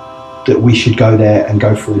 that we should go there and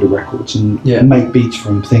go through the records and make beats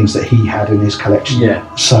from things that he had in his collection.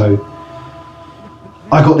 Yeah. So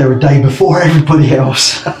I got there a day before everybody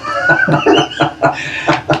else.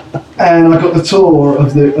 And I got the tour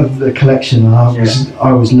of the collection, and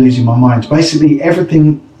I was losing my mind. Basically,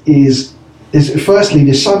 everything is firstly,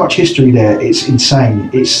 there's so much history there. It's insane.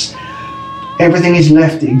 Everything is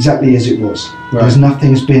left exactly as it was. Right.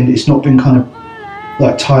 It's not been kind of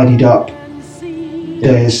like tidied up.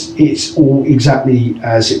 Yeah. It's all exactly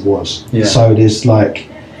as it was. Yeah. So there's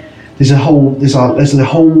a whole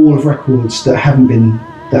wall of records that hadn't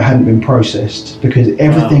been processed, because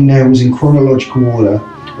everything there was in chronological order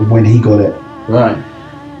of when he got it. Right.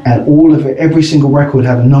 And all of it, every single record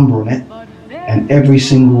had a number on it, and every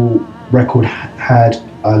single record had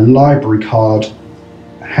a library card,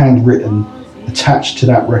 handwritten, attached to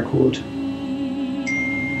that record,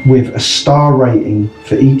 with a star rating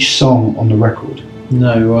for each song on the record.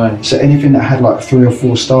 No way. So anything that had like 3 or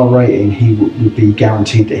 4 star rating, he would be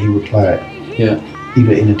guaranteed that he would play it. Yeah.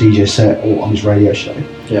 Either in a DJ set or on his radio show.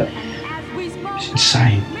 Yeah. It's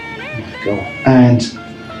insane. Oh my God. And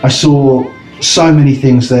I saw so many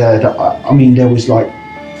things there that I mean, there was like,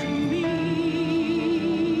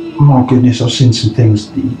 oh my goodness, I've seen some things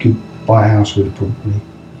that you could buy a house with probably.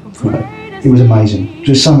 Right. It was amazing.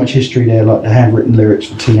 There's so much history there, like the handwritten lyrics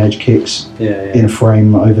for Teenage Kicks in a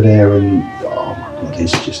frame over there, and oh my God,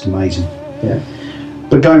 it's just amazing. Yeah.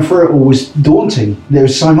 But going through it all was daunting. There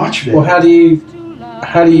was so much of it. Well, how do you?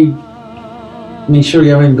 I mean, surely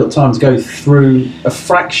you haven't even got time to go through a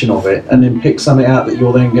fraction of it and then pick something out that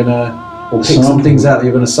you're then gonna, or pick some things out that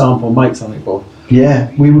you're gonna sample and make something for. Yeah,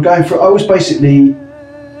 we were going through. I was basically,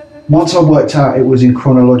 once I worked out it was in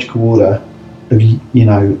chronological order, of, you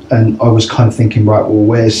know, and I was kind of thinking, right, well,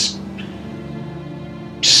 where's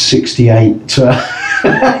 68 to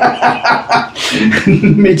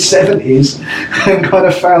mid 70s, and kind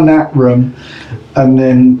of found that room, and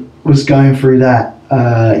then was going through that,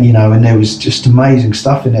 you know, and there was just amazing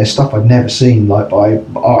stuff in there, stuff I'd never seen, like by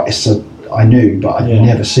artists that I knew, but I'd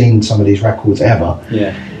never seen some of these records ever.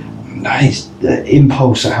 Yeah. The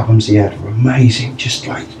Impulse albums he had were amazing, just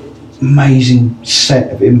like amazing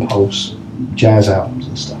set of Impulse jazz albums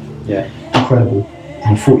and stuff. Yeah. Incredible.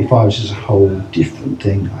 And 45 is just a whole different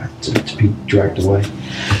thing. I had to be dragged away.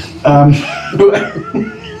 But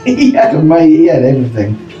he had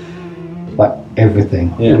everything. Like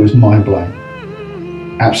everything. Yeah. It was mind blowing.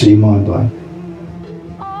 Absolutely mind blowing.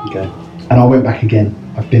 Okay. And I went back again.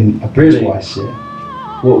 I've been Really? twice, yeah.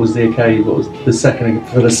 What was the occasion? What was the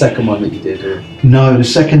second one that you did? Or? No, the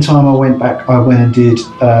second time I went back, I went and did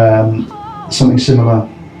something similar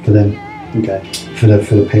for them. Okay. For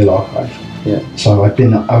the Peel Archive. Yeah. So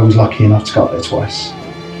I was lucky enough to go up there twice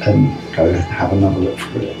and go have another look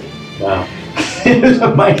through it. Wow. It was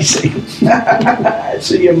amazing.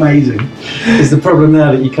 Absolutely amazing. Is the problem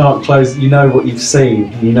now that you can't close? You know what you've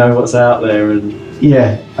seen. You know what's out there, and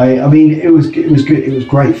yeah. I mean, it was good. It was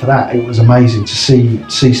great for that. It was amazing to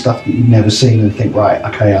see stuff that you've never seen and think, right,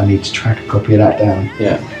 okay, I need to track a copy of that down.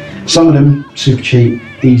 yeah. Some of them super cheap,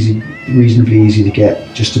 easy, reasonably easy to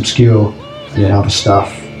get, just obscure. And then other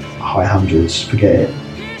stuff, high hundreds, forget it.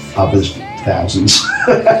 Others, thousands.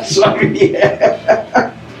 So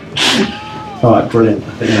yeah. All right, brilliant.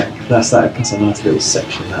 I think that's a nice little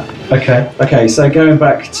section. That. Okay. Okay, so going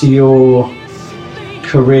back to your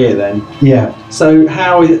career then. Yeah. So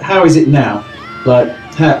how is it now? Like,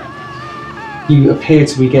 how you appear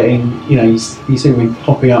to be getting, you know, you seem to be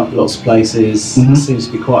popping up lots of places. Mm-hmm. It seems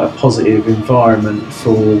to be quite a positive environment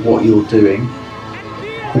for what you're doing.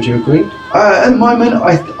 Would you agree? At the moment,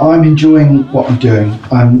 I'm enjoying what I'm doing.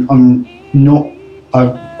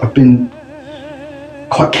 I've been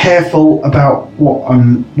quite careful about what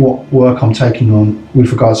work I'm taking on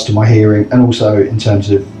with regards to my hearing, and also in terms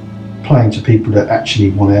of playing to people that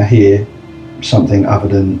actually want to hear something other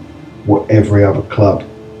than what every other club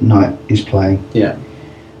night is playing. Yeah.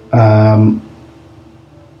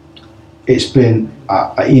 It's been,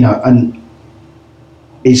 you know, and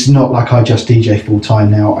it's not like I just DJ full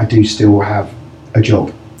time now. I do still have a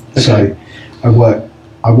job. Okay. So I work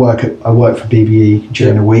for BBE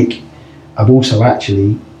during the week. I've also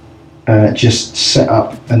actually just set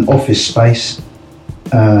up an office space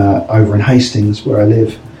over in Hastings where I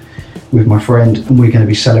live, with my friend, and we're going to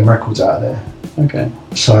be selling records out of there. Okay.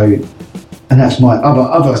 So, and that's my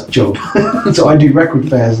other job. So I do record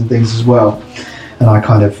fairs and things as well, and I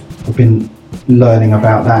kind of have been learning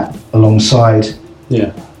about that alongside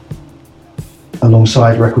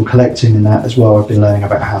record collecting and that as well. I've been learning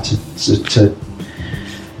about how to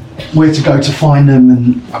where to go to find them,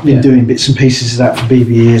 and I've been doing bits and pieces of that for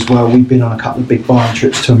BBE as well. We've been on a couple of big buying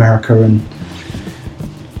trips to America and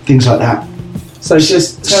things like that. So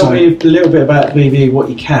just tell me a little bit about BBE, what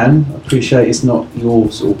you can. I appreciate it's not your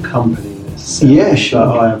sort of company necessarily. Yeah,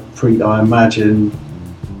 sure. But I imagine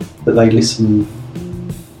that they listen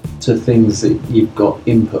to things that you've got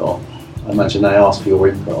input on. I imagine they ask for your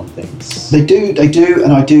input on things. They do,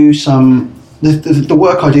 and I do some. The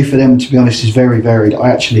work I do for them, to be honest, is very varied.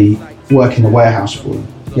 I actually work in the warehouse for them.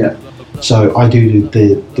 Yeah. So I do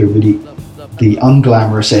the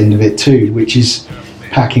unglamorous end of it too, which is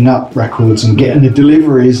packing up records and getting the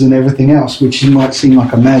deliveries and everything else, which might seem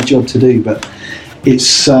like a mad job to do, but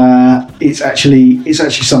it's actually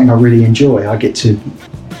something I really enjoy. I get to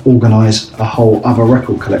organise a whole other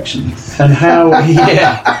record collection. And how?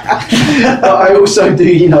 But I also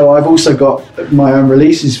do, I've also got my own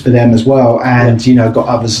releases for them as well, and got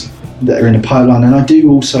others that are in the pipeline, and I do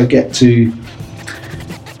also get to.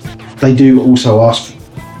 They do also ask.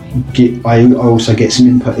 I also get some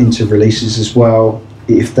input into releases as well.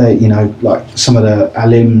 If they, like some of the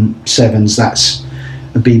Alim 7s, that's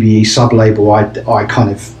a BBE sub label. I kind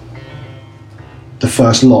of the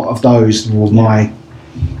first lot of those were my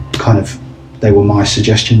kind of, they were my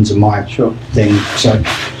suggestions and my thing. So,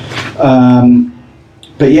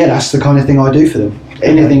 but yeah, that's the kind of thing I do for them.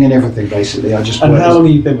 Anything and everything, basically. I just. And how long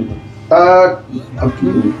have you been with them?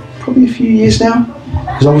 Probably a few years now.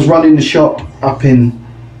 Because I was running the shop up in.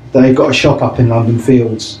 They've got a shop up in London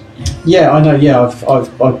Fields. Yeah, I know. Yeah,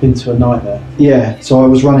 I've been to a night there. Yeah, so I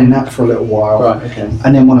was running that for a little while. Right. Okay.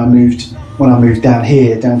 And then when I moved down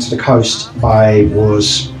here, down to the coast, I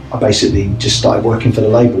basically just started working for the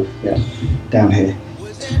label. Yeah. Down here.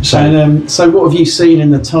 So. And so, what have you seen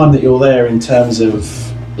in the time that you're there in terms of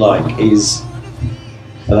are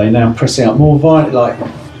they now pressing out more vinyl?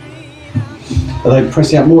 Are they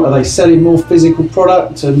pressing out more? Are they selling more physical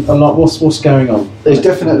product? And what's going on? There's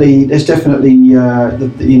definitely the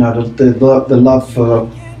love for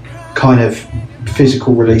kind of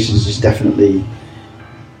physical releases is definitely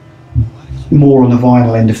more on the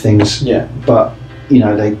vinyl end of things. Yeah. But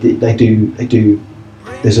they do.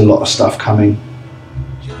 There's a lot of stuff coming.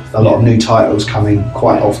 A lot of new titles coming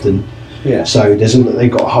quite often. Yeah. So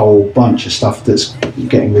they've got a whole bunch of stuff that's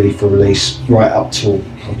getting ready for release right up till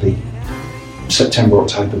probably September,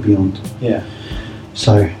 October, beyond. Yeah.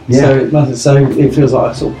 So yeah. So it feels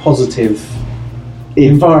like a sort of positive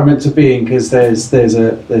environment to be in, because there's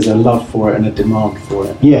a love for it and a demand for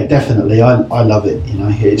it. Yeah, definitely. I love it.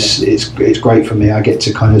 It's great for me. I get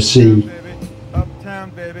to kind of see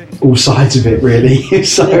all sides of it, really.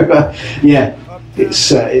 So yeah,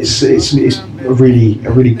 it's a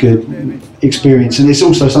really good experience, and it's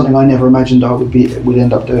also something I never imagined I would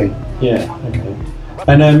end up doing. Yeah. Okay.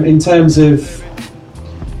 And in terms of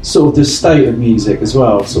sort of the state of music as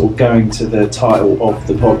well, sort of going to the title of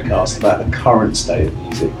the podcast about the current state of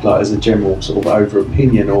music, like as a general sort of over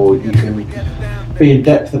opinion, or you can be in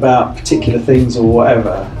depth about particular things or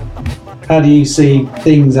whatever. How do you see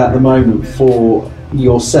things at the moment for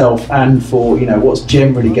yourself and for what's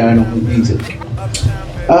generally going on with music?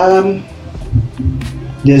 I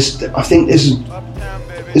think there's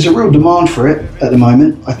a real demand for it at the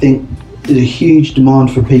moment. I think there's a huge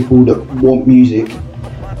demand for people that want music.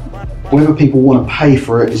 Whether people want to pay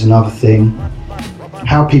for it is another thing.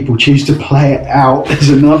 How people choose to play it out is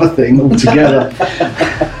another thing altogether.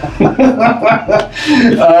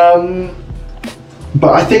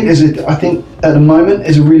 But I think at the moment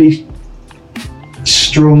there's a really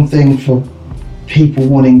strong thing for people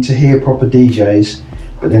wanting to hear proper DJs.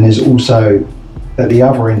 But then there's also, at the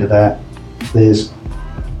other end of that, there's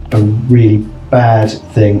a really bad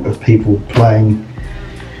thing of people playing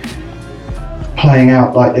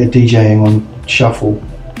out like they're DJing on shuffle.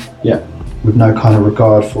 Yeah. With no kind of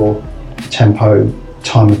regard for tempo,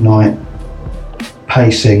 time of night,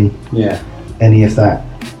 pacing, any of that.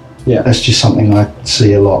 Yeah. That's just something I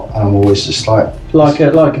see a lot, and I'm always just like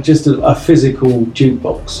just a physical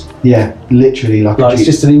jukebox. Yeah, literally it's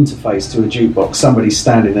just an interface to a jukebox. Somebody's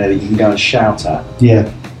standing there that you can go and shout at.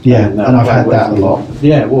 Yeah, and I've had that a lot.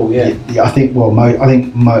 Yeah, well, yeah. I think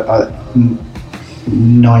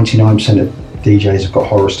 99% of DJs have got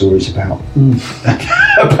horror stories about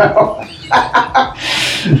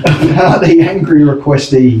the angry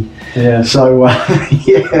requestee. Yeah. So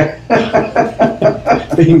yeah,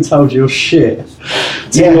 Being told you're shit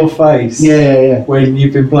to Yeah. your face. yeah. When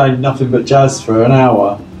you've been playing nothing but jazz for an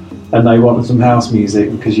hour, and they want some house music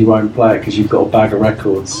because you won't play it because you've got a bag of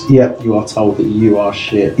records. Yeah. You are told that you are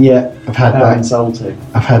shit. Yeah, I've had How that. insulting.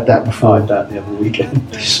 I've had that I before. had that the other weekend.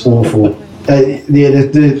 It's awful. It's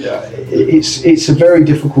a very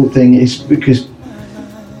difficult thing. It's because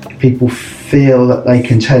people feel that they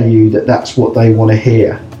can tell you that that's what they want to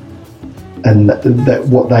hear, and that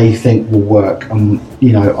what they think will work. I'm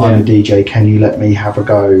a DJ. Can you let me have a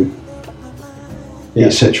go? Yeah.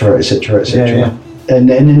 Etc. Etc. Etc. Yeah. And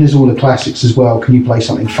then there's all the classics as well. Can you play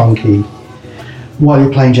something funky while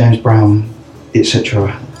you're playing James Brown,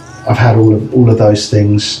 etc. I've had all of those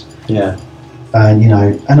things. Yeah. And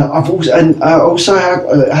and I also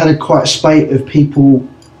had quite a spate of people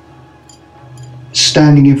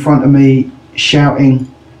standing in front of me, shouting,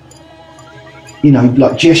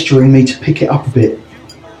 like gesturing me to pick it up a bit,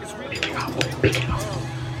 pick it up,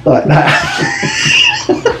 like that.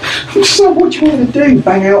 I'm just like, what do you want to do?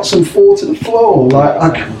 Bang out some 4 to the floor?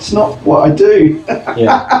 Like, it's not what I do.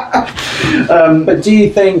 Yeah. But do you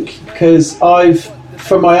think, because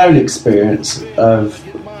from my own experience of,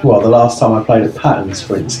 the last time I played at Patterns,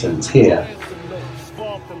 for instance, here,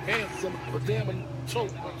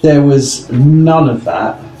 there was none of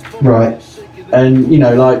that. Right. And,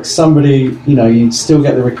 like somebody, you still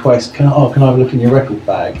get the request, can I have a look in your record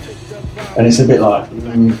bag? And it's a bit like,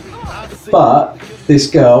 But this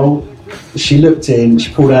girl, she looked in,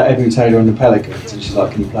 she pulled out Edward Taylor and the Pelicans, and she's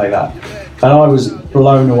like, can you play that? And I was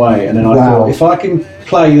blown away. And then I thought, if I can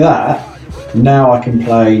play that, now I can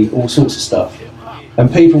play all sorts of stuff. And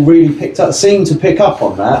people really seemed to pick up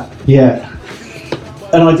on that. Yeah.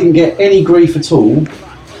 And I didn't get any grief at all.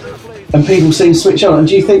 And people seem switched on. And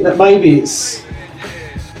do you think that maybe it's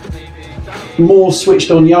more switched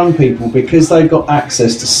on young people because they've got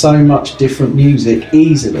access to so much different music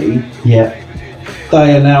easily? Yeah.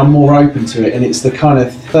 They are now more open to it, and it's the kind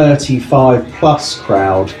of 35 plus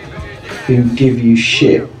crowd who give you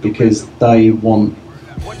shit because they want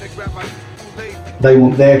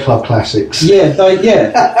their club classics. they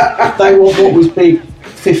want what was big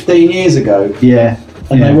 15 years ago. Yeah.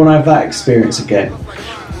 And they want to have that experience again.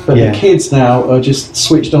 But the kids now are just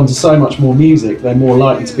switched on to so much more music, they're more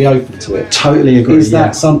likely to be open to it. Totally agree. Is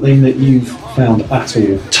that something that you've found at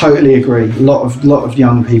all? Totally agree. A lot of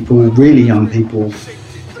young people, really young people,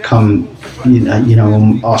 come, and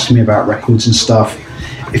asking me about records and stuff.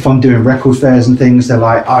 If I'm doing record fairs and things, they're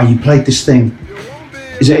like, you played this thing.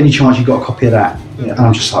 Is there any chance you got a copy of that? Yeah. And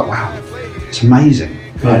I'm just like, wow, it's amazing.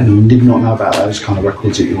 Yeah. I did not know about those kind of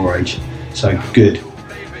records at your age. So good.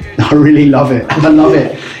 I really love it. I love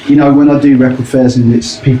it. When I do record fairs and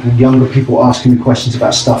it's younger people asking me questions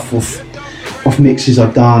about stuff off mixes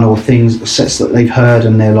I've done or sets that they've heard,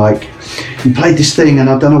 and they're like, you played this thing and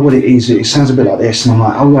I don't know what it is. It sounds a bit like this, and I'm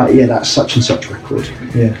like, oh right, yeah, that's such and such record.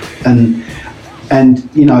 Yeah. And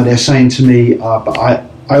they're saying to me, but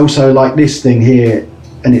I also like this thing here,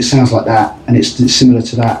 and it sounds like that, and it's similar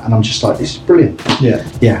to that, and I'm just like, this is brilliant. Yeah.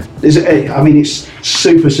 Yeah. It's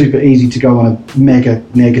super, super easy to go on a mega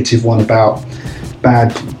negative one about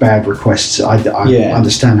bad requests. I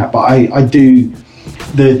understand that, but I do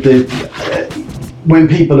when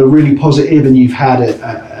people are really positive and you've had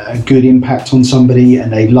a good impact on somebody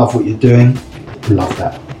and they love what you're doing, love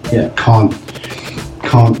that. Yeah.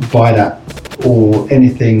 Can't buy that or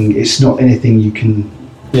anything. It's not anything you can.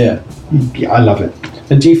 Yeah. I love it.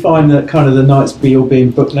 And do you find that kind of the nights you're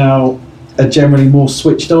being booked now are generally more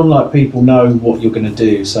switched on, like people know what you're going to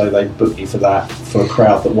do, so they book you for that, for a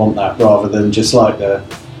crowd that want that, rather than just like I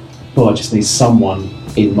just need someone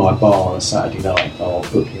in my bar on a Saturday night, I'll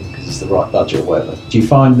book him because it's the right budget or whatever. Do you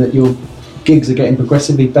find that your gigs are getting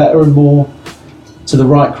progressively better and more to the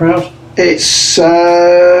right crowd? It's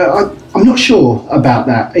I'm not sure about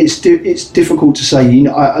that. It's difficult to say.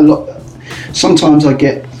 Sometimes I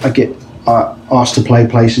get asked to play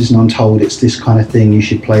places and I'm told it's this kind of thing, you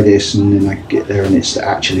should play this, and then I get there and it's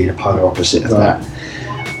actually the polar opposite of that.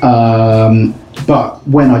 But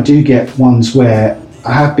when I do get ones where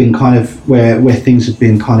I have been kind of where things have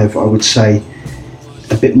been kind of, I would say,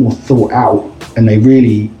 a bit more thought out, and they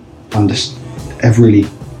really have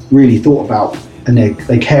really thought about, and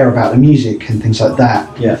they care about the music and things like that,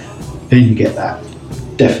 then you get that,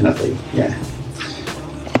 definitely.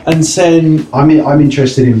 And then I'm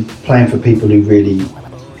interested in playing for people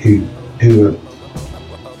who are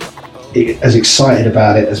as excited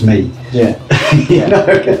about it as me. Yeah.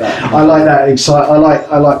 I like that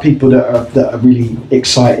I like people that are really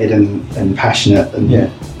excited and passionate and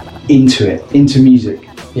into music.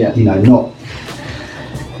 Yeah. You know,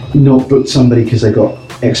 not book somebody because they got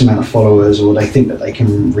X amount of followers, or they think that they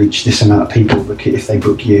can reach this amount of people if they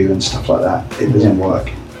book you and stuff like that. It doesn't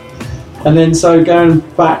work. And then, so going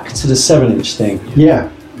back to the 7-inch thing. Yeah.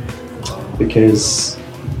 Because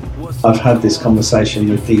I've had this conversation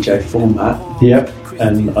with DJ Format. Yep.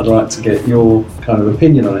 And I'd like to get your kind of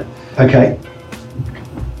opinion on it. Okay.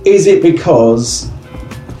 Is it because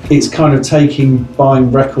it's kind of taking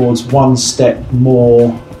buying records one step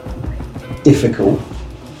more difficult?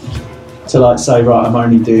 So like say, right, I'm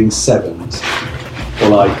only doing 7s, or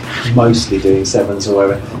like mostly doing 7s or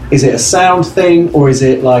whatever. Is it a sound thing, or is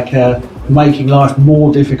it like making life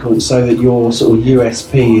more difficult so that your sort of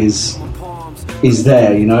USP is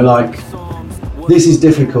there, you know, like this is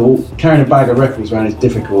difficult, carrying a bag of records around is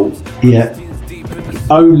difficult. Yeah.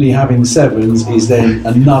 Only having 7s is then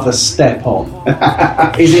another step on.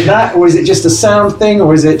 Is it that, or is it just a sound thing,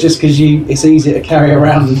 or is it just because it's easier to carry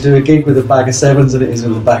around and do a gig with a bag of 7s than it is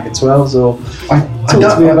with a bag of 12s? Or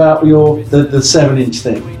talk to me about the 7-inch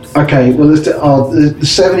thing. Okay, well, the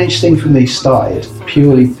 7-inch thing for me started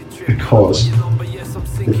purely because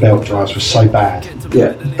the belt drives were so bad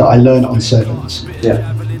that I learned on 7s.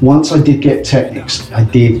 Yeah. Once I did get Technics, I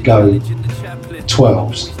did go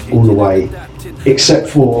 12s all the way, except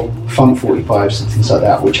for funk 45s and things like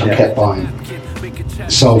that, which I kept buying.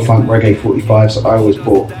 Soul, funk, reggae 45s I always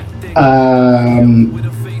bought.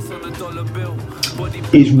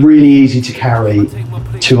 It's really easy to carry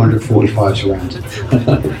 245s around.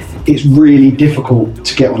 It's really difficult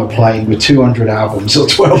to get on a plane with 200 albums or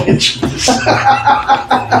 12 inches.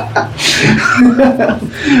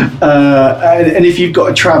 And if you've got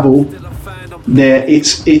to travel there,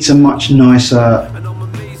 it's a much nicer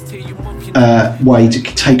way to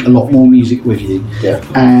take a lot more music with you. Yeah.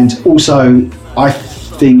 And also, I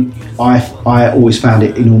think I always found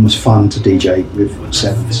it enormous fun to DJ with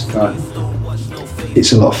 7s. Right.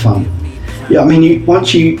 It's a lot of fun. Yeah, I mean,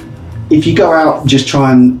 if you go out and just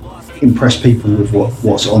try and impress people with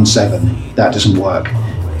what's on 7, that doesn't work.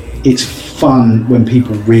 It's fun when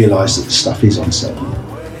people realise that the stuff is on 7.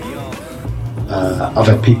 I've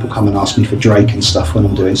had people come and ask me for Drake and stuff when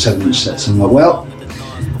I'm doing 7-inch sets, and I'm like, well,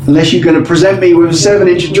 unless you're going to present me with a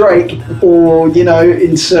 7-inch Drake, or, you know,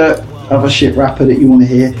 insert other shit rapper that you want to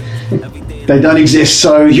hear, they don't exist,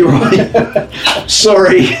 so you're right.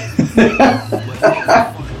 Sorry.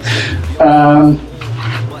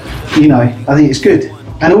 You know, I think it's good.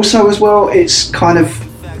 And also as well, it's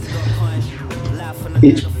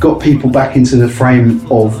got people back into the frame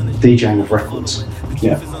of DJing with records.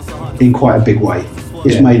 Yeah. In quite a big way.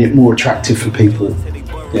 It's made it more attractive for people.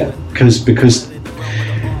 Yeah. Because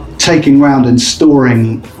taking around and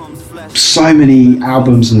storing so many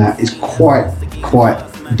albums and that is quite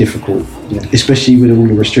difficult. Yeah. Especially with all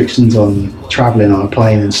the restrictions on travelling on a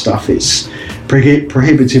plane and stuff. It's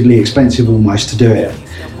prohibitively expensive almost to do it.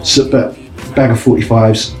 So, but bag of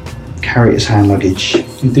 45s, carry it as hand luggage.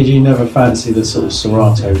 Did you never fancy the sort of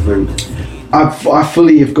Serato route? I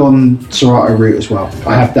fully have gone Serato route as well.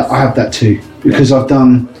 I have that too, because I've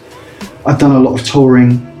done a lot of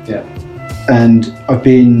touring. Yeah. And I've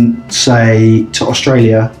been, say, to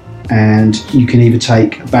Australia, and you can either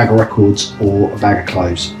take a bag of records or a bag of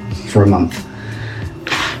clothes for a month.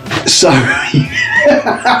 So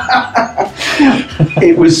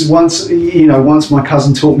it was once my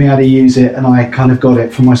cousin taught me how to use it, and I kind of got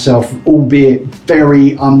it for myself, albeit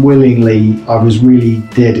very unwillingly. I was really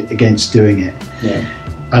dead against doing it. Yeah.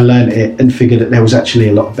 I learned it and figured that there was actually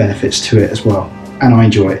a lot of benefits to it as well, and I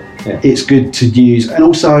enjoy it. Yeah. It's good to use, and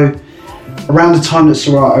also around the time that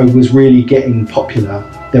Serato was really getting popular,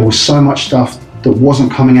 there was so much stuff that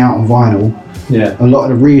wasn't coming out on vinyl. Yeah. A lot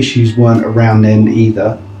of the reissues weren't around then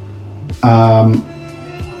either.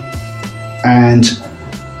 And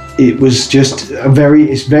it was just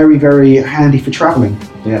it's very, very handy for travelling.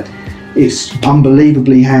 Yeah. It's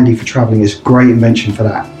unbelievably handy for travelling. It's a great invention for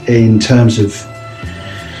that, in terms of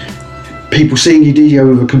people seeing you DJ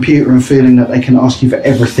with a computer and feeling that they can ask you for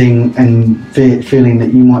everything, and feeling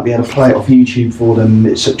that you might be able to play it off YouTube for them,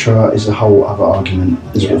 etc., is a whole other argument,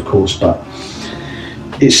 of course, but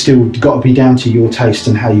it's still got to be down to your taste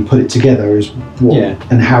and how you put it together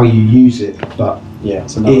and how you use it. But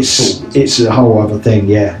it's a whole other thing,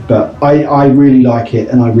 but I really like it,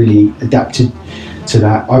 and I really adapted to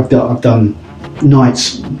that. I've done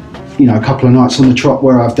nights, a couple of nights on the trot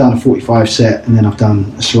where I've done a 45 set, and then I've done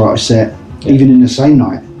a Serato set, even in the same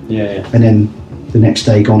night. And then the next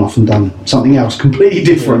day gone off and done something else completely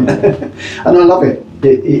different. And I love it.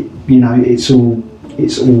 It's all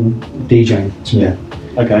DJing to me.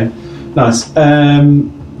 Okay, nice.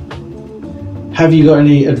 Have you got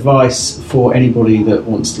any advice for anybody that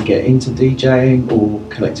wants to get into DJing or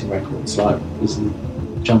collecting records? Like, is the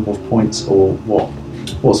jump off points, or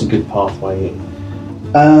what's a good pathway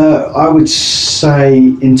in? I would say,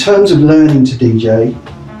 in terms of learning to DJ,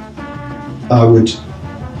 I would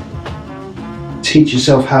teach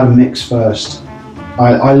yourself how to mix first.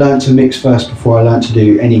 I learned to mix first before I learned to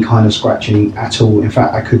do any kind of scratching at all. In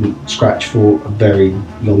fact, I couldn't scratch for a very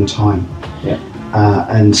long time. Yeah.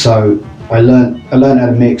 And so I learned how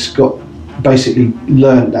to mix. Basically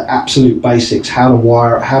learned the absolute basics: how to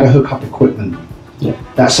wire, how to hook up equipment. Yeah.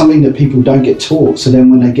 That's something that people don't get taught. So then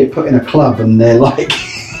when they get put in a club and they're like,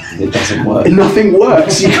 it doesn't work. Nothing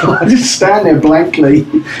works. You can't just stand there blankly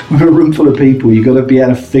with a room full of people. You've got to be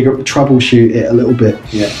able to troubleshoot it a little bit.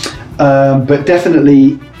 Yeah. But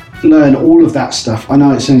definitely learn all of that stuff. I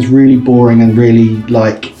know it sounds really boring and really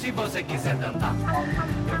like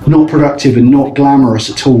not productive and not glamorous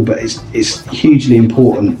at all, but it's hugely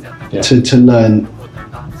important to learn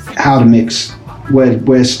how to mix,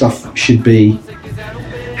 where stuff should be,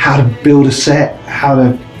 how to build a set, how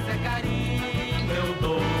to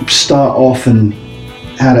start off, and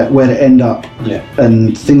where to end up,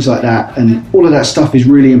 and things like that. And all of that stuff is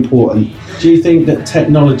really important. Do you think that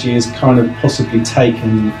technology has kind of possibly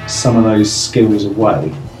taken some of those skills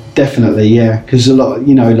away? Definitely, yeah. Because a lot,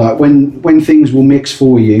 like when things will mix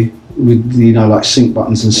for you with, like sync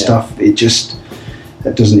buttons and stuff,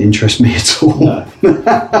 that doesn't interest me at all. No.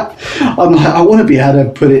 I'm like, I want to be able to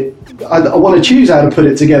put it. I want to choose how to put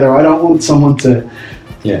it together. I don't want someone to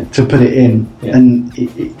put it in. Yeah. And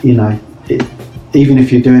even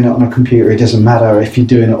if you're doing it on a computer, it doesn't matter. If you're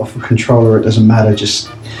doing it off a controller, it doesn't matter.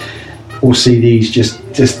 Or CDs,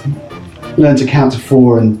 just learn to count to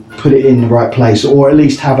 4 and put it in the right place, or at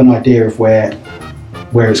least have an idea of where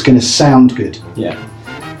it's going to sound good. Yeah.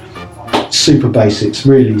 Super basics,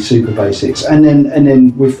 really super basics, and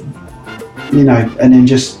then with and then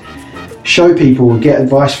just show people, get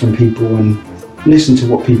advice from people, and listen to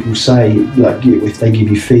what people say. Like if they give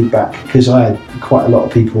you feedback, because I had quite a lot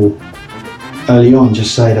of people early on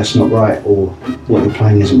just say that's not right, or what you're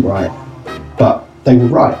playing isn't right, but they were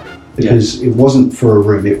right. Because it wasn't for a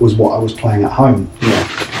room, it was what I was playing at home. Yeah.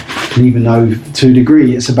 And even though to a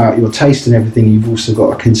degree it's about your taste and everything, you've also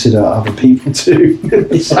got to consider other people too.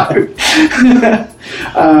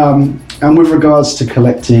 And with regards to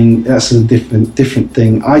collecting, that's a different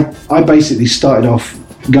thing. I basically started off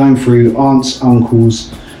going through aunts,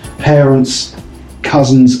 uncles, parents,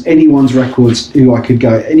 cousins, anyone's records who I could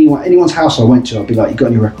go, anyone's house I went to, I'd be like, you got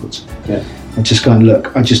any records? Yeah. I'd just go and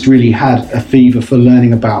look. I just really had a fever for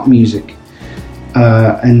learning about music,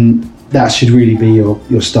 and that should really be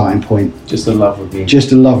your starting point. Just the love of music. Just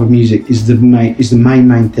the love of music is the main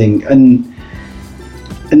thing, and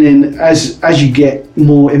then as you get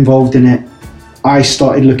more involved in it, I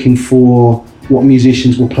started looking for what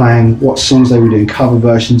musicians were playing, what songs they were doing, cover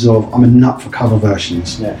versions of. I'm a nut for cover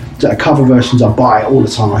versions. Yeah. Cover versions I buy all the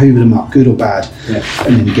time. I hoover them up, good or bad,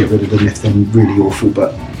 and then get rid of them if they're really awful.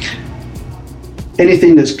 But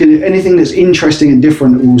anything that's good, anything that's interesting and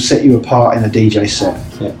different will set you apart in a DJ set.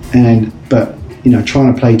 Yeah. But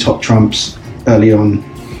trying to play top trumps early on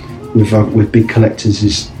with big collectors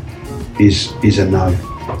is a no.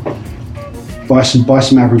 Buy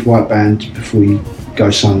some average white band before you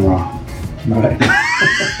go Sun Ra. Right.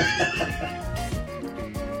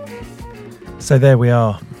 So there we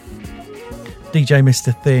are, DJ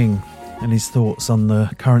Mr. Thing and his thoughts on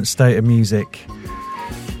the current state of music.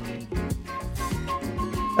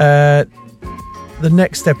 The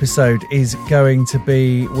next episode is going to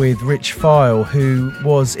be with Rich File, who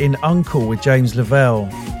was in Uncle with James Lavelle,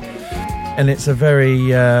 and it's a very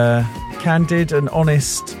candid and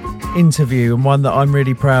honest interview, and one that I'm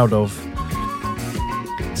really proud of.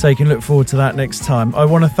 So you can look forward to that next time. I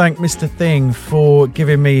want to thank Mr. Thing for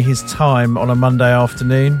giving me his time on a Monday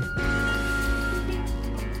afternoon,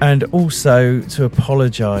 and also to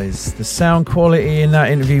apologise. The sound quality in that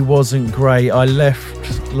interview wasn't great. I left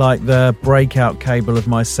like the breakout cable of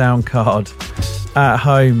my sound card at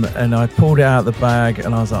home, and I pulled it out of the bag,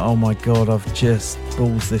 and I was like, oh my god, I've just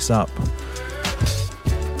balls this up.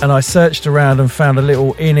 And I searched around and found a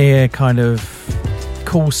little in-ear kind of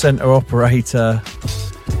call centre operator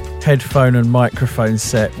headphone and microphone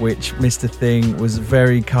set, which Mr. Thing was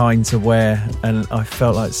very kind to wear, and I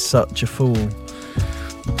felt like such a fool.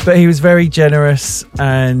 But he was very generous,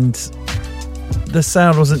 and the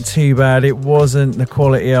sound wasn't too bad. It wasn't the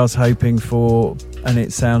quality I was hoping for, and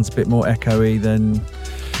it sounds a bit more echoey than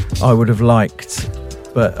I would have liked.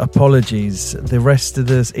 But apologies. The rest of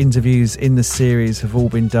the interviews in the series have all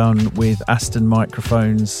been done with Aston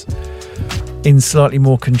microphones in slightly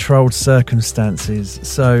more controlled circumstances.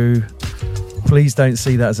 So please don't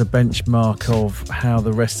see that as a benchmark of how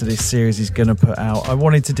the rest of this series is going to put out. I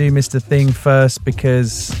wanted to do Mr. Thing first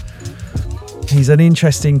because he's an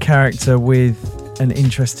interesting character with an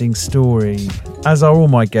interesting story, as are all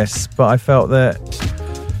my guests, but I felt that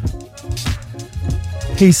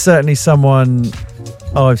he's certainly someone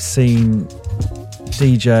I've seen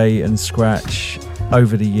DJ and Scratch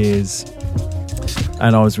over the years,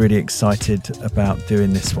 and I was really excited about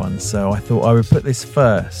doing this one, so I thought I would put this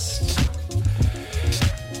first.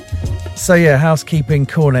 So yeah, housekeeping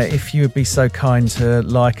corner, if you would be so kind to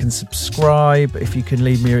like and subscribe, if you can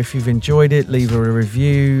leave me, if you've enjoyed it, leave a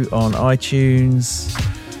review on iTunes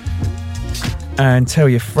and tell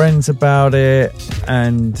your friends about it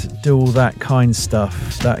and do all that kind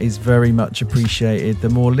stuff. That is very much appreciated. The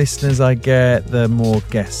more listeners I get, the more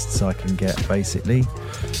guests I can get, basically.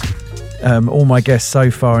 All my guests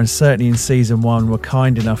so far, and certainly in season 1, were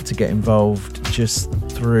kind enough to get involved just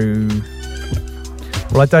through,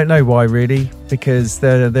 well, I don't know why really, because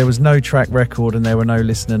there was no track record and there were no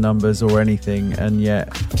listener numbers or anything, and yet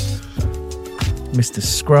Mr.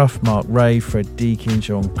 Scruff, Mark Ray, Fred Deakin,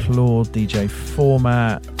 John Claude, DJ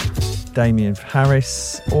Format, Damien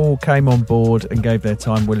Harris all came on board and gave their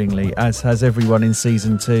time willingly, as has everyone in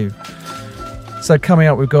season 2. So coming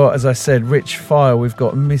up, we've got, as I said, Rich File, we've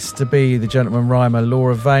got Mr. B, the Gentleman Rhymer,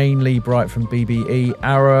 Laura Vane, Lee Bright from BBE,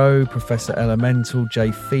 Arrow, Professor Elemental,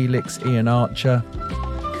 Jay Felix, Ian Archer.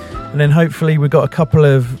 And then hopefully we've got a couple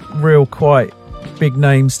of real quite big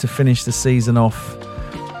names to finish the season off,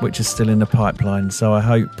 which are still in the pipeline. So I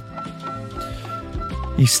hope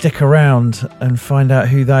you stick around and find out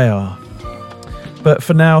who they are. But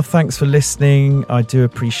for now, thanks for listening. I do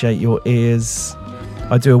appreciate your ears.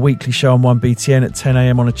 I do a weekly show on 1BTN at 10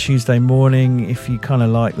 a.m. on a Tuesday morning. If you kind of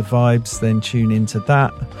like the vibes, then tune into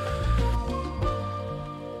that.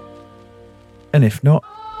 And if not,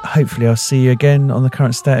 hopefully I'll see you again on the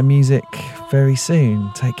Current State of Music very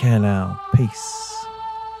soon. Take care now. Peace.